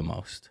excites you the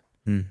most?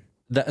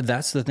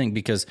 That's the thing,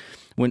 because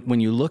when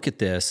you look at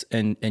this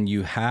and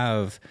you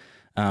have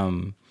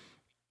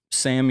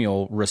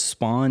Samuel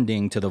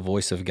responding to the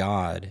voice of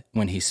God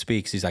when he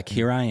speaks, he's like,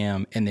 here I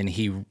am. And then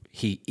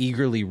he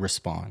eagerly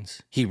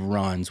responds. He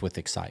runs with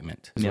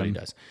excitement is what he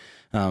does.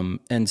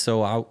 And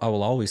so I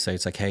will always say,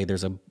 it's like, hey,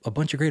 there's a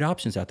bunch of great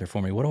options out there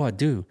for me. What do I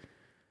do?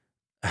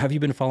 Have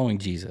you been following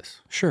Jesus?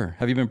 Sure.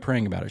 Have you been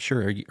praying about it?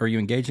 Sure. Are you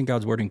engaged in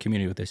God's word and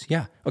community with this?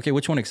 Yeah. Okay.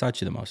 Which one excites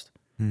you the most?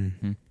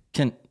 Mm-hmm.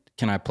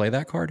 Can I play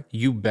that card?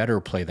 You better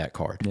play that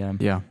card.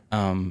 Yeah.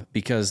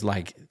 Because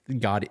like,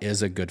 God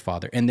is a good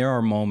father. And there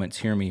are moments,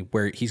 hear me,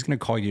 where he's going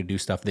to call you to do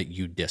stuff that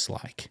you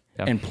dislike.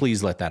 Yep. And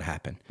please let that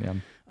happen. Yeah.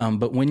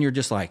 But when you're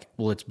just like,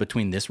 well, it's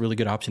between this really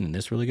good option and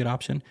this really good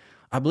option,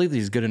 I believe that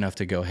he's good enough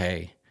to go,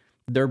 hey,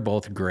 they're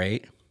both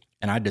great.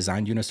 And I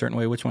designed you in a certain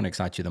way. Which one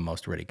excites you the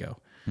most? Ready, go.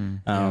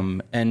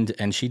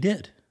 And she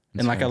did.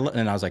 That's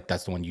and I was like,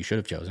 that's the one you should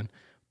have chosen.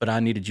 But I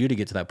needed you to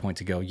get to that point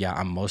to go, yeah,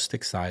 I'm most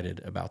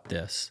excited about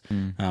this,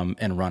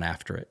 and run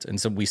after it. And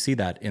so we see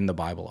that in the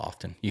Bible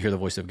often. You hear the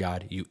voice of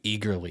God, you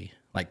eagerly,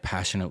 like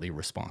passionately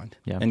respond,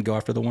 and go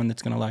after the one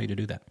that's going to allow you to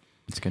do that.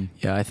 That's good.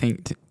 Yeah, I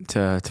think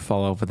to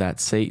follow up with that,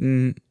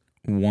 Satan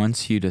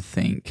wants you to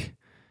think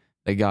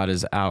that God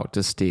is out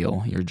to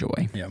steal your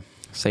joy. Yeah.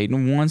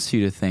 Satan wants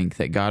you to think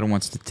that God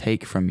wants to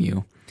take from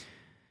you.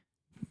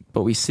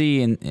 But we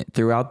see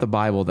throughout the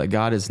Bible that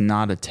God is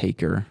not a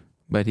taker,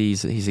 but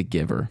he's a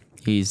giver.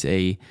 He's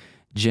a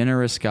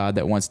generous God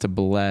that wants to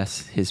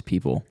bless his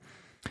people,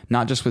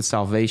 not just with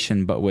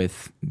salvation, but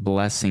with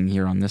blessing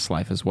here on this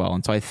life as well.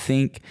 And so I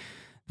think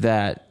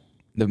that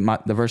the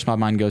verse my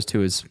mind goes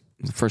to is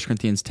 1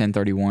 Corinthians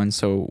 10:31.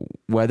 So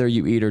whether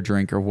you eat or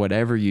drink or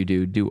whatever you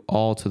do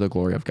all to the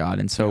glory of God.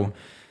 And so,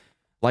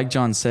 like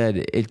John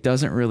said, it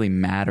doesn't really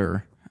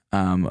matter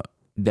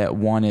that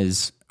one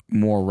is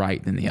more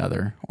right than the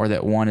other, or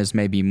that one is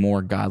maybe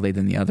more godly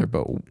than the other,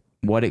 but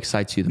what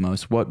excites you the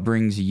most? What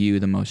brings you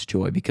the most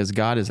joy? Because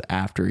God is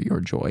after your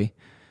joy.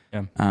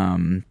 Yeah.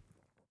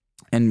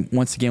 And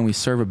once again, we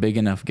serve a big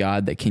enough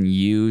God that can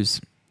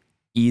use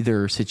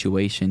either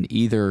situation,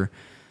 either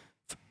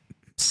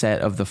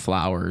set of the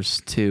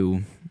flowers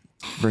to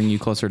bring you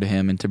closer to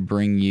him and to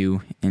bring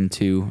you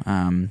into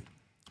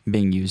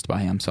being used by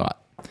him. So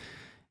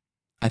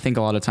I think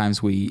a lot of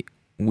times we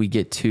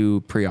get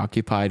too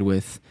preoccupied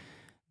with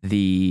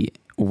the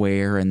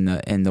where and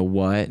the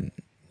what,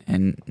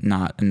 and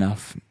not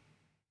enough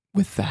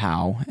with the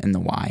how and the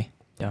why.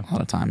 Yeah. A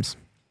lot of times.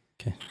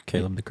 Okay,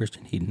 Caleb, the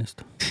Christian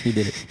hedonist. He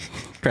did it.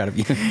 Proud of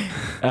you.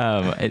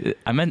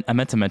 I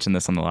meant to mention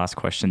this on the last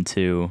question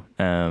too.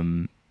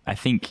 I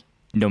think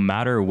no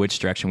matter which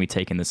direction we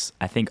take in this,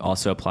 I think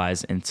also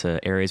applies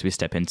into areas we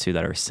step into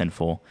that are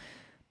sinful,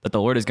 that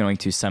the Lord is going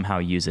to somehow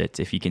use it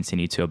if you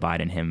continue to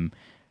abide in him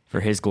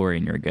for his glory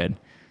and your good.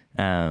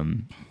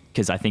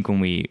 Because I think when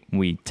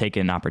we take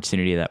an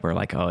opportunity that we're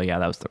like, oh yeah,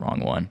 that was the wrong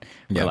one.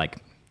 We're like,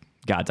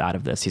 God's out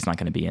of this. He's not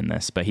going to be in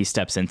this, but he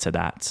steps into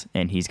that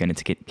and he's going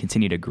to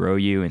continue to grow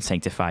you and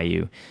sanctify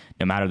you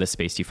no matter the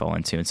space you fall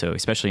into. And so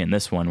especially in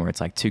this one where it's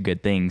like two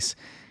good things,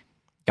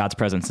 God's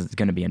presence is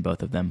going to be in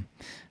both of them.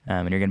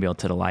 And you're going to be able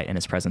to delight in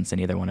his presence in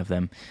either one of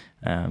them.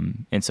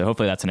 And so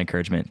hopefully that's an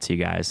encouragement to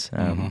you guys.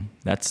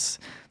 That's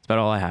about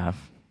all I have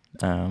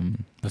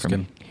That's from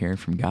good. hearing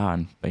from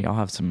God, but y'all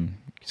have some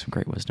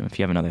great wisdom. If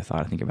you have another thought,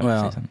 I think about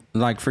to say something.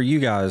 Like for you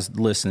guys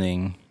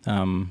listening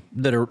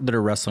that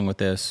are wrestling with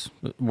this,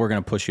 we're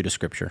going to push you to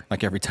scripture.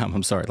 Like every time,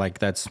 I'm sorry. Like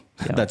that's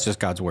just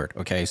God's word.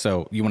 Okay.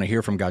 So you want to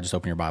hear from God, just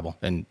open your Bible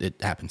and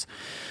it happens.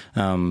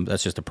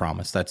 That's just a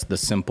promise. That's the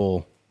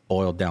simple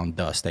boiled down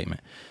duh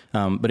statement.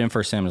 But in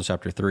 1 Samuel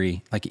chapter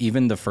 3, like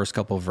even the first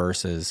couple of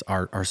verses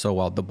are so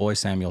wild. The boy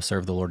Samuel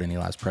served the Lord in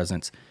Eli's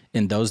presence.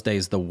 In those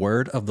days, the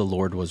word of the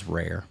Lord was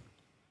rare,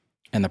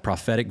 and the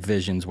prophetic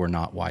visions were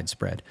not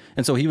widespread.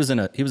 And so he was in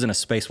a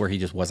space where he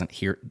just wasn't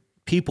here.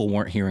 People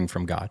weren't hearing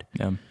from God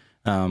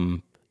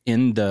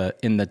in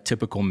the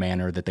typical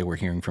manner that they were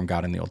hearing from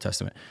God in the Old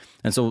Testament.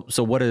 And so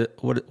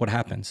what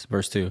happens?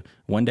 Verse 2,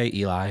 one day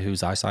Eli,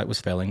 whose eyesight was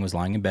failing, was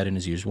lying in bed in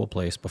his usual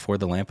place before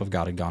the lamp of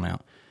God had gone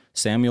out.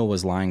 Samuel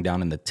was lying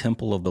down in the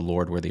temple of the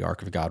Lord where the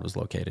ark of God was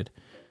located.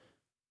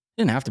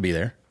 He didn't have to be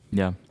there.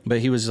 Yeah. But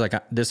he was just like,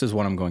 this is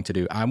what I'm going to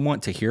do. I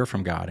want to hear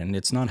from God, and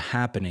it's not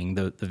happening.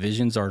 The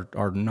visions are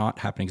not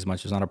happening as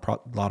much. There's not a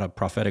lot of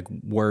prophetic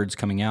words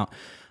coming out.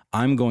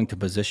 I'm going to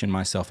position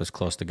myself as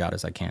close to God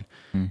as I can.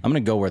 I'm going to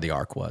go where the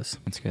ark was.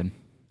 That's good.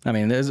 I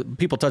mean,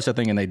 people touched that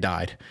thing and they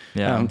died.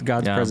 Yeah.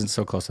 God's presence is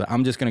so close to that.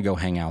 I'm just going to go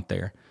hang out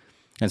there.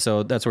 And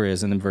so that's where he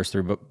is. And then verse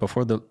 3, but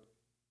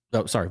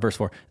verse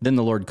 4. Then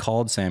the Lord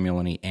called Samuel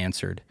and he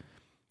answered,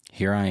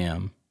 "Here I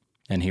am."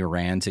 And he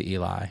ran to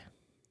Eli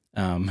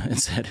and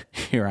said,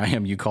 "Here I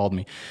am, you called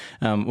me,"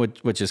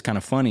 which is kind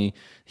of funny.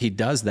 He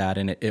does that,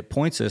 and it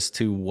points us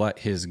to what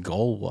his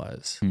goal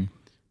was.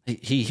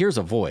 He hears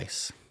a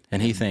voice,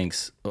 and he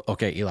thinks,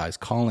 okay, Eli's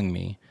calling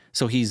me.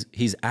 So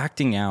he's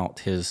acting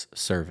out his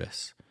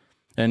service.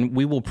 And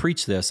we will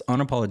preach this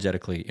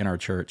unapologetically in our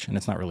church, and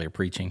it's not really a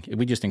preaching.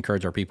 We just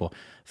encourage our people,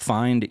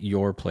 find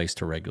your place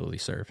to regularly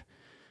serve.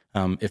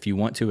 If you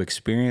want to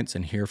experience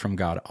and hear from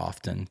God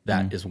often,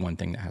 that is one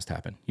thing that has to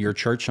happen. Your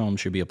church home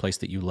should be a place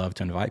that you love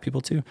to invite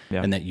people to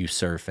and that you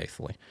serve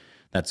faithfully.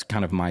 That's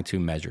kind of my two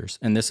measures.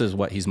 And this is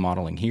what he's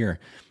modeling here.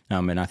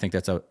 And I think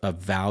that's a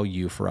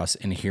value for us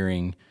in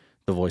hearing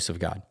the voice of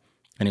God.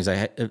 And he's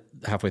like,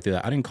 halfway through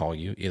that, I didn't call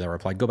you. Eli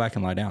replied, "Go back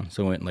and lie down."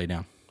 So he went and lay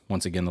down.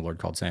 Once again, the Lord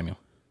called Samuel.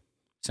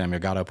 Samuel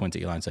got up, went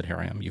to Eli and said, "Here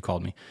I am. You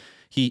called me."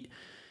 He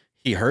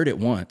heard it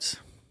once.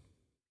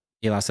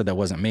 Eli said, "That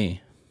wasn't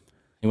me."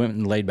 He went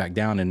and laid back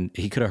down, and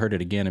he could have heard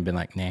it again and been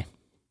like, "Nah,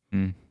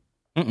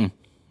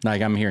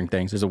 like I'm hearing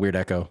things." There's a weird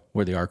echo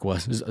where the ark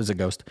was. There's a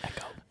ghost.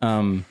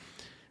 Echo.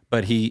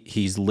 But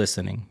he's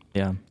listening.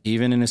 Yeah.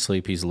 Even in his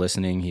sleep, he's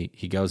listening.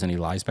 He goes and he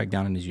lies back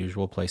down in his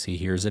usual place. He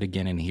hears it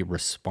again and he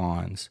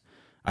responds.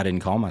 "I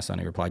didn't call my son."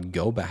 He replied,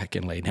 "Go back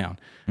and lay down."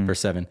 Verse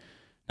 7.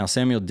 Now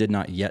Samuel did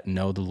not yet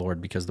know the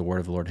Lord because the word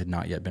of the Lord had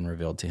not yet been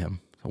revealed to him.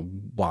 A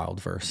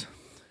wild verse.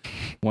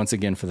 Once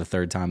again, for the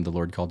third time, the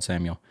Lord called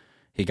Samuel.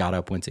 He got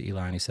up, went to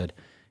Eli, and he said,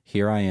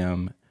 "Here I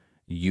am,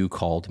 you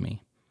called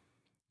me."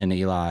 And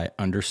Eli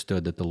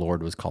understood that the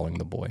Lord was calling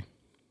the boy.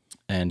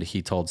 and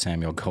he told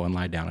Samuel, go and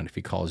lie down. And if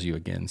he calls you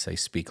again, say,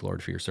 speak,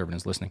 Lord, for your servant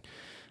is listening.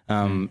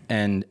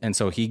 And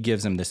so he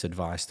gives him this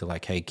advice to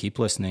like, hey, keep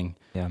listening,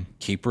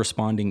 keep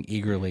responding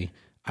eagerly.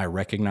 I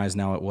recognize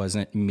now it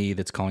wasn't me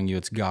that's calling you,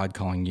 it's God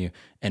calling you.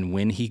 And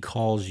when he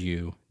calls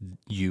you,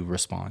 you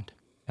respond.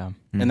 Yeah.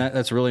 And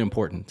that's really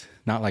important.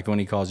 Not like when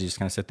he calls you, just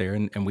kind of sit there.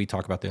 And we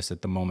talk about this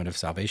at the moment of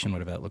salvation,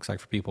 whatever that looks like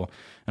for people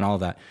and all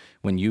of that.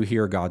 When you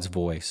hear God's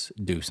voice,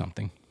 do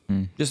something.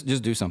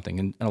 Just do something.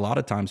 And a lot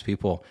of times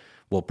people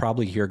will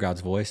probably hear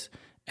God's voice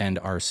and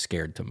are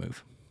scared to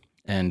move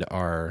and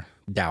are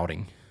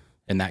doubting.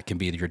 And that can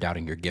be that you're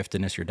doubting your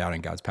giftedness, you're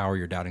doubting God's power,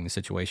 you're doubting the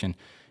situation.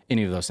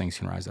 Any of those things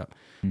can rise up.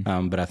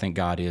 But I think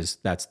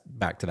that's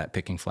back to that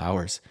picking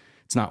flowers.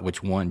 It's not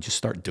which one, just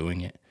start doing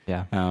it.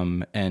 Yeah.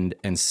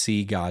 And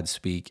see God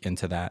speak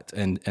into that.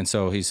 And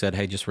so he said,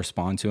 hey, just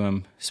respond to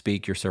him,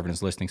 speak, your servant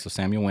is listening. So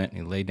Samuel went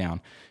and he lay down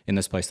in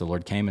this place. The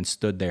Lord came and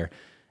stood there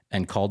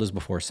and called as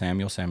before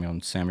Samuel.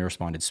 And Samuel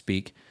responded,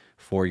 speak,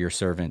 for your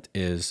servant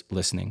is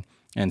listening.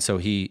 And so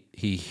he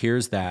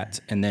hears that.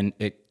 And then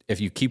if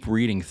you keep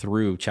reading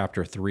through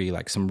chapter 3,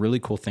 like some really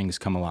cool things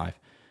come alive.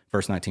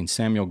 Verse 19,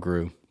 Samuel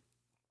grew,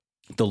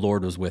 the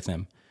Lord was with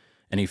him,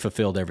 and he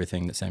fulfilled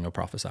everything that Samuel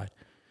prophesied.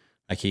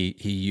 Like he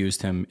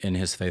used him in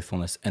his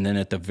faithfulness. And then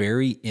at the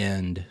very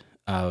end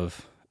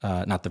of,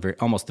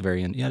 almost the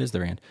very end. Yeah, it is the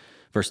very end.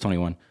 Verse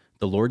 21,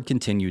 the Lord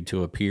continued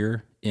to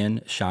appear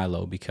in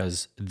Shiloh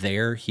because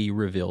there he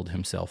revealed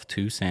himself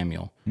to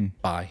Samuel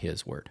by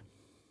his word.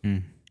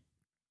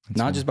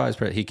 Not just by his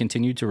prayer. He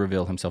continued to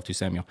reveal himself to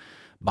Samuel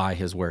by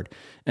his word.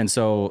 And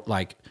so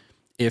like,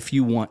 if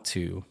you want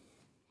to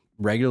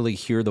regularly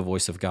hear the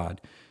voice of God,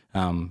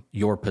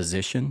 your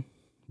position,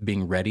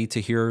 being ready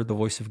to hear the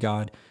voice of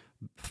God,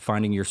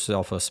 finding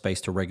yourself a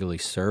space to regularly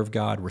serve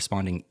God,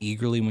 responding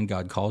eagerly when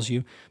God calls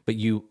you, but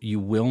you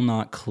will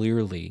not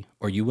clearly,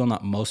 or you will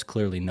not most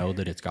clearly know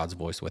that it's God's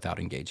voice without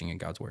engaging in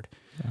God's word.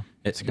 Yeah,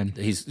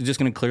 he's just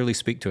going to clearly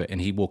speak to it, and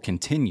he will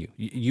continue.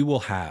 You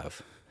will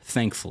have,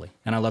 thankfully,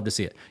 and I love to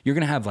see it, you're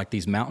going to have like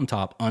these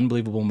mountaintop,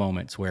 unbelievable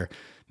moments where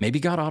maybe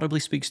God audibly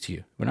speaks to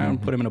you. We're not going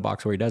to put him in a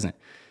box where he doesn't.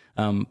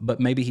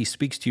 But maybe he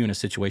speaks to you in a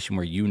situation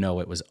where you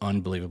know it was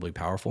unbelievably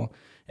powerful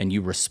and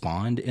you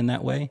respond in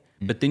that way.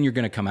 But then you're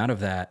going to come out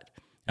of that.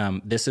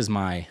 This is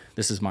my,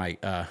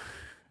 I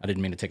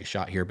didn't mean to take a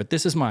shot here, but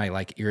this is my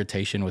like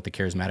irritation with the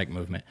charismatic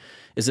movement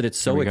is that it's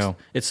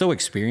so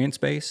experience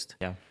based.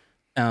 Yeah.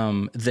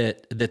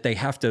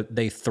 That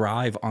they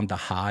thrive on the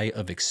high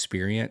of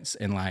experience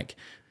and like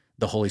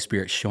the Holy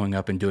Spirit showing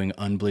up and doing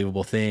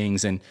unbelievable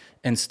things and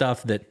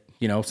stuff that,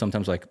 you know,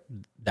 sometimes like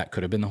that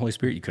could have been the Holy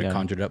Spirit. You could have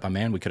conjured it up by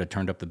man. We could have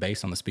turned up the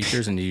bass on the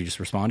speakers and you just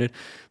responded.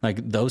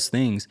 Like those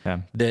things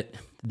that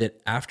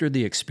after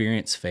the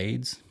experience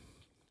fades,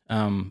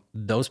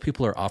 those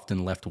people are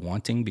often left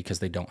wanting because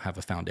they don't have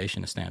a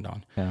foundation to stand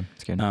on. Yeah,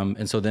 that's good.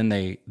 And so then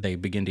they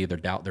begin to either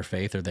doubt their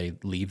faith or they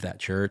leave that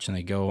church and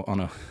they go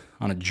on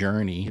a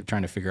journey of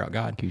trying to figure out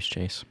God. Goose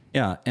chase.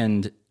 Yeah,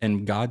 and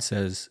God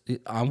says,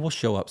 I will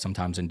show up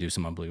sometimes and do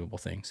some unbelievable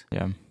things.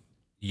 Yeah.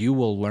 You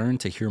will learn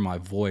to hear my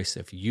voice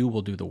if you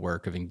will do the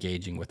work of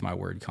engaging with my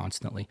word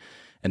constantly.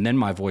 And then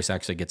my voice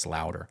actually gets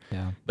louder.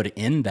 Yeah. But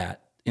in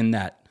that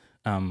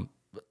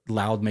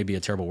loud may be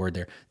a terrible word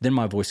there, then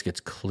my voice gets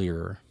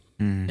clearer.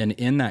 And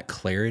in that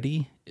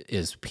clarity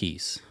is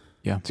peace.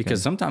 Yeah.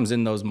 Because sometimes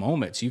in those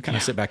moments, you kind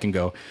of sit back and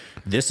go,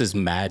 this is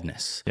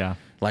madness. Yeah.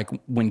 Like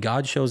when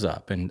God shows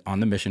up and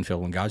on the mission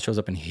field, when God shows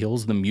up and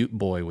heals the mute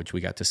boy, which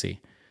we got to see,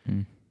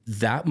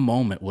 that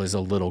moment was a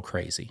little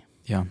crazy.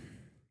 Yeah.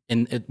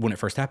 And when it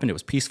first happened, it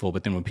was peaceful.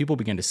 But then when people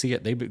begin to see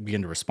it, they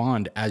begin to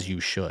respond as you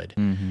should.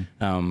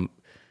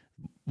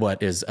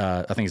 What is,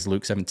 I think it's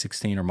Luke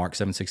 7:16 or Mark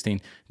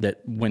 7:16,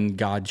 that when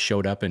God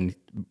showed up and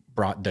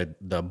brought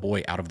the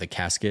boy out of the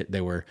casket,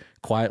 they were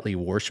quietly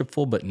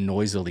worshipful, but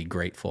noisily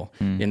grateful.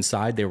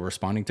 Inside, they were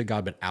responding to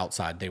God, but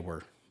outside, they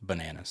were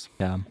bananas.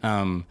 Yeah.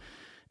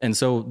 And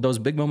so those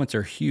big moments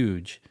are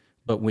huge.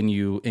 But when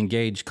you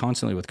engage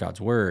constantly with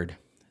God's word,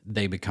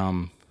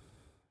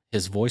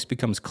 his voice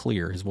becomes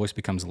clear, his voice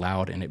becomes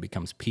loud, and it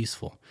becomes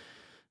peaceful.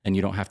 And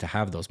you don't have to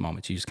have those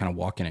moments. You just kind of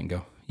walk in and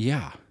go,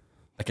 yeah,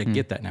 like I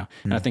get that now.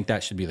 And I think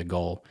that should be the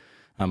goal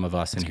of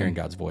us in hearing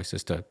God's voice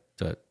is to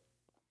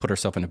put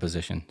ourselves in a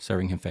position,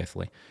 serving him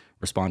faithfully,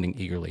 responding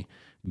eagerly,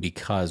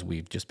 because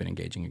we've just been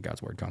engaging in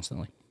God's word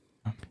constantly.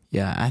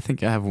 Yeah, I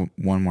think I have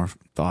one more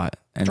thought.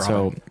 And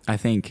I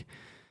think,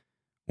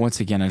 once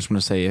again, I just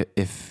want to say,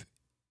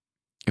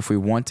 if we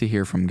want to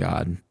hear from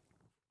God,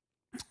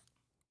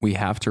 we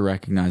have to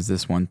recognize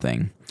this one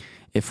thing.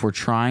 If we're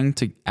trying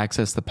to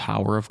access the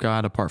power of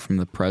God apart from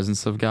the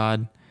presence of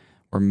God,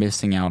 we're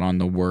missing out on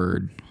the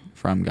word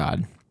from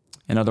God.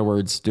 In other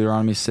words,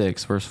 Deuteronomy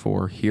 6, verse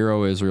 4, Hear,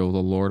 O Israel, the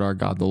Lord our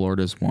God, the Lord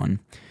is one.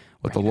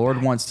 What the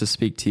Lord wants to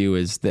speak to you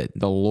is that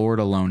the Lord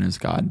alone is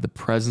God. The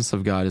presence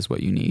of God is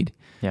what you need.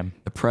 Yeah.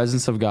 The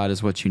presence of God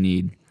is what you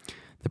need.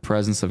 The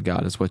presence of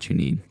God is what you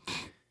need.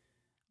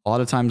 A lot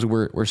of times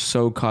we're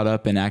so caught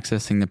up in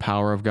accessing the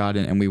power of God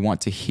and we want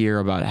to hear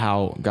about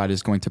how God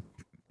is going to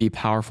be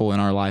powerful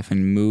in our life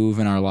and move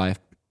in our life.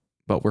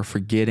 but we're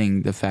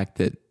forgetting the fact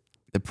that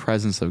the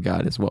presence of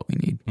God is what we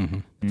need. Mm-hmm.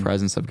 The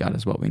presence of God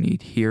is what we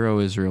need. Hear, O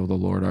Israel, the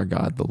Lord our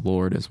God, the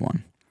Lord is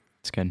one.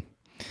 It's good.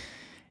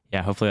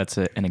 Yeah, hopefully that's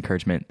an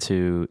encouragement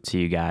to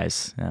you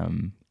guys.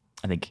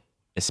 I think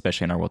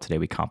especially in our world today,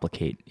 we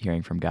complicate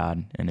hearing from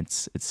God, and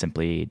it's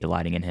simply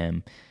delighting in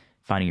Him,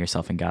 finding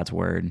yourself in God's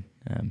Word,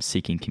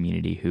 seeking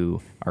community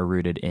who are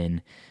rooted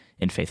in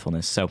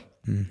faithfulness. So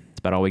that's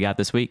about all we got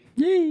this week.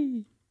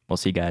 Yay! We'll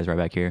see you guys right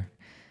back here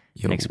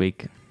next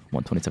week.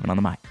 127 on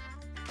the mic.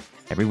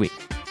 Every week.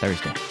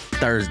 Thursday.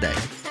 Thursday.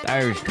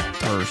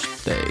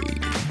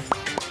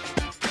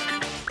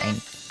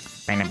 Bang.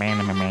 Bang,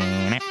 bang, bang, bang.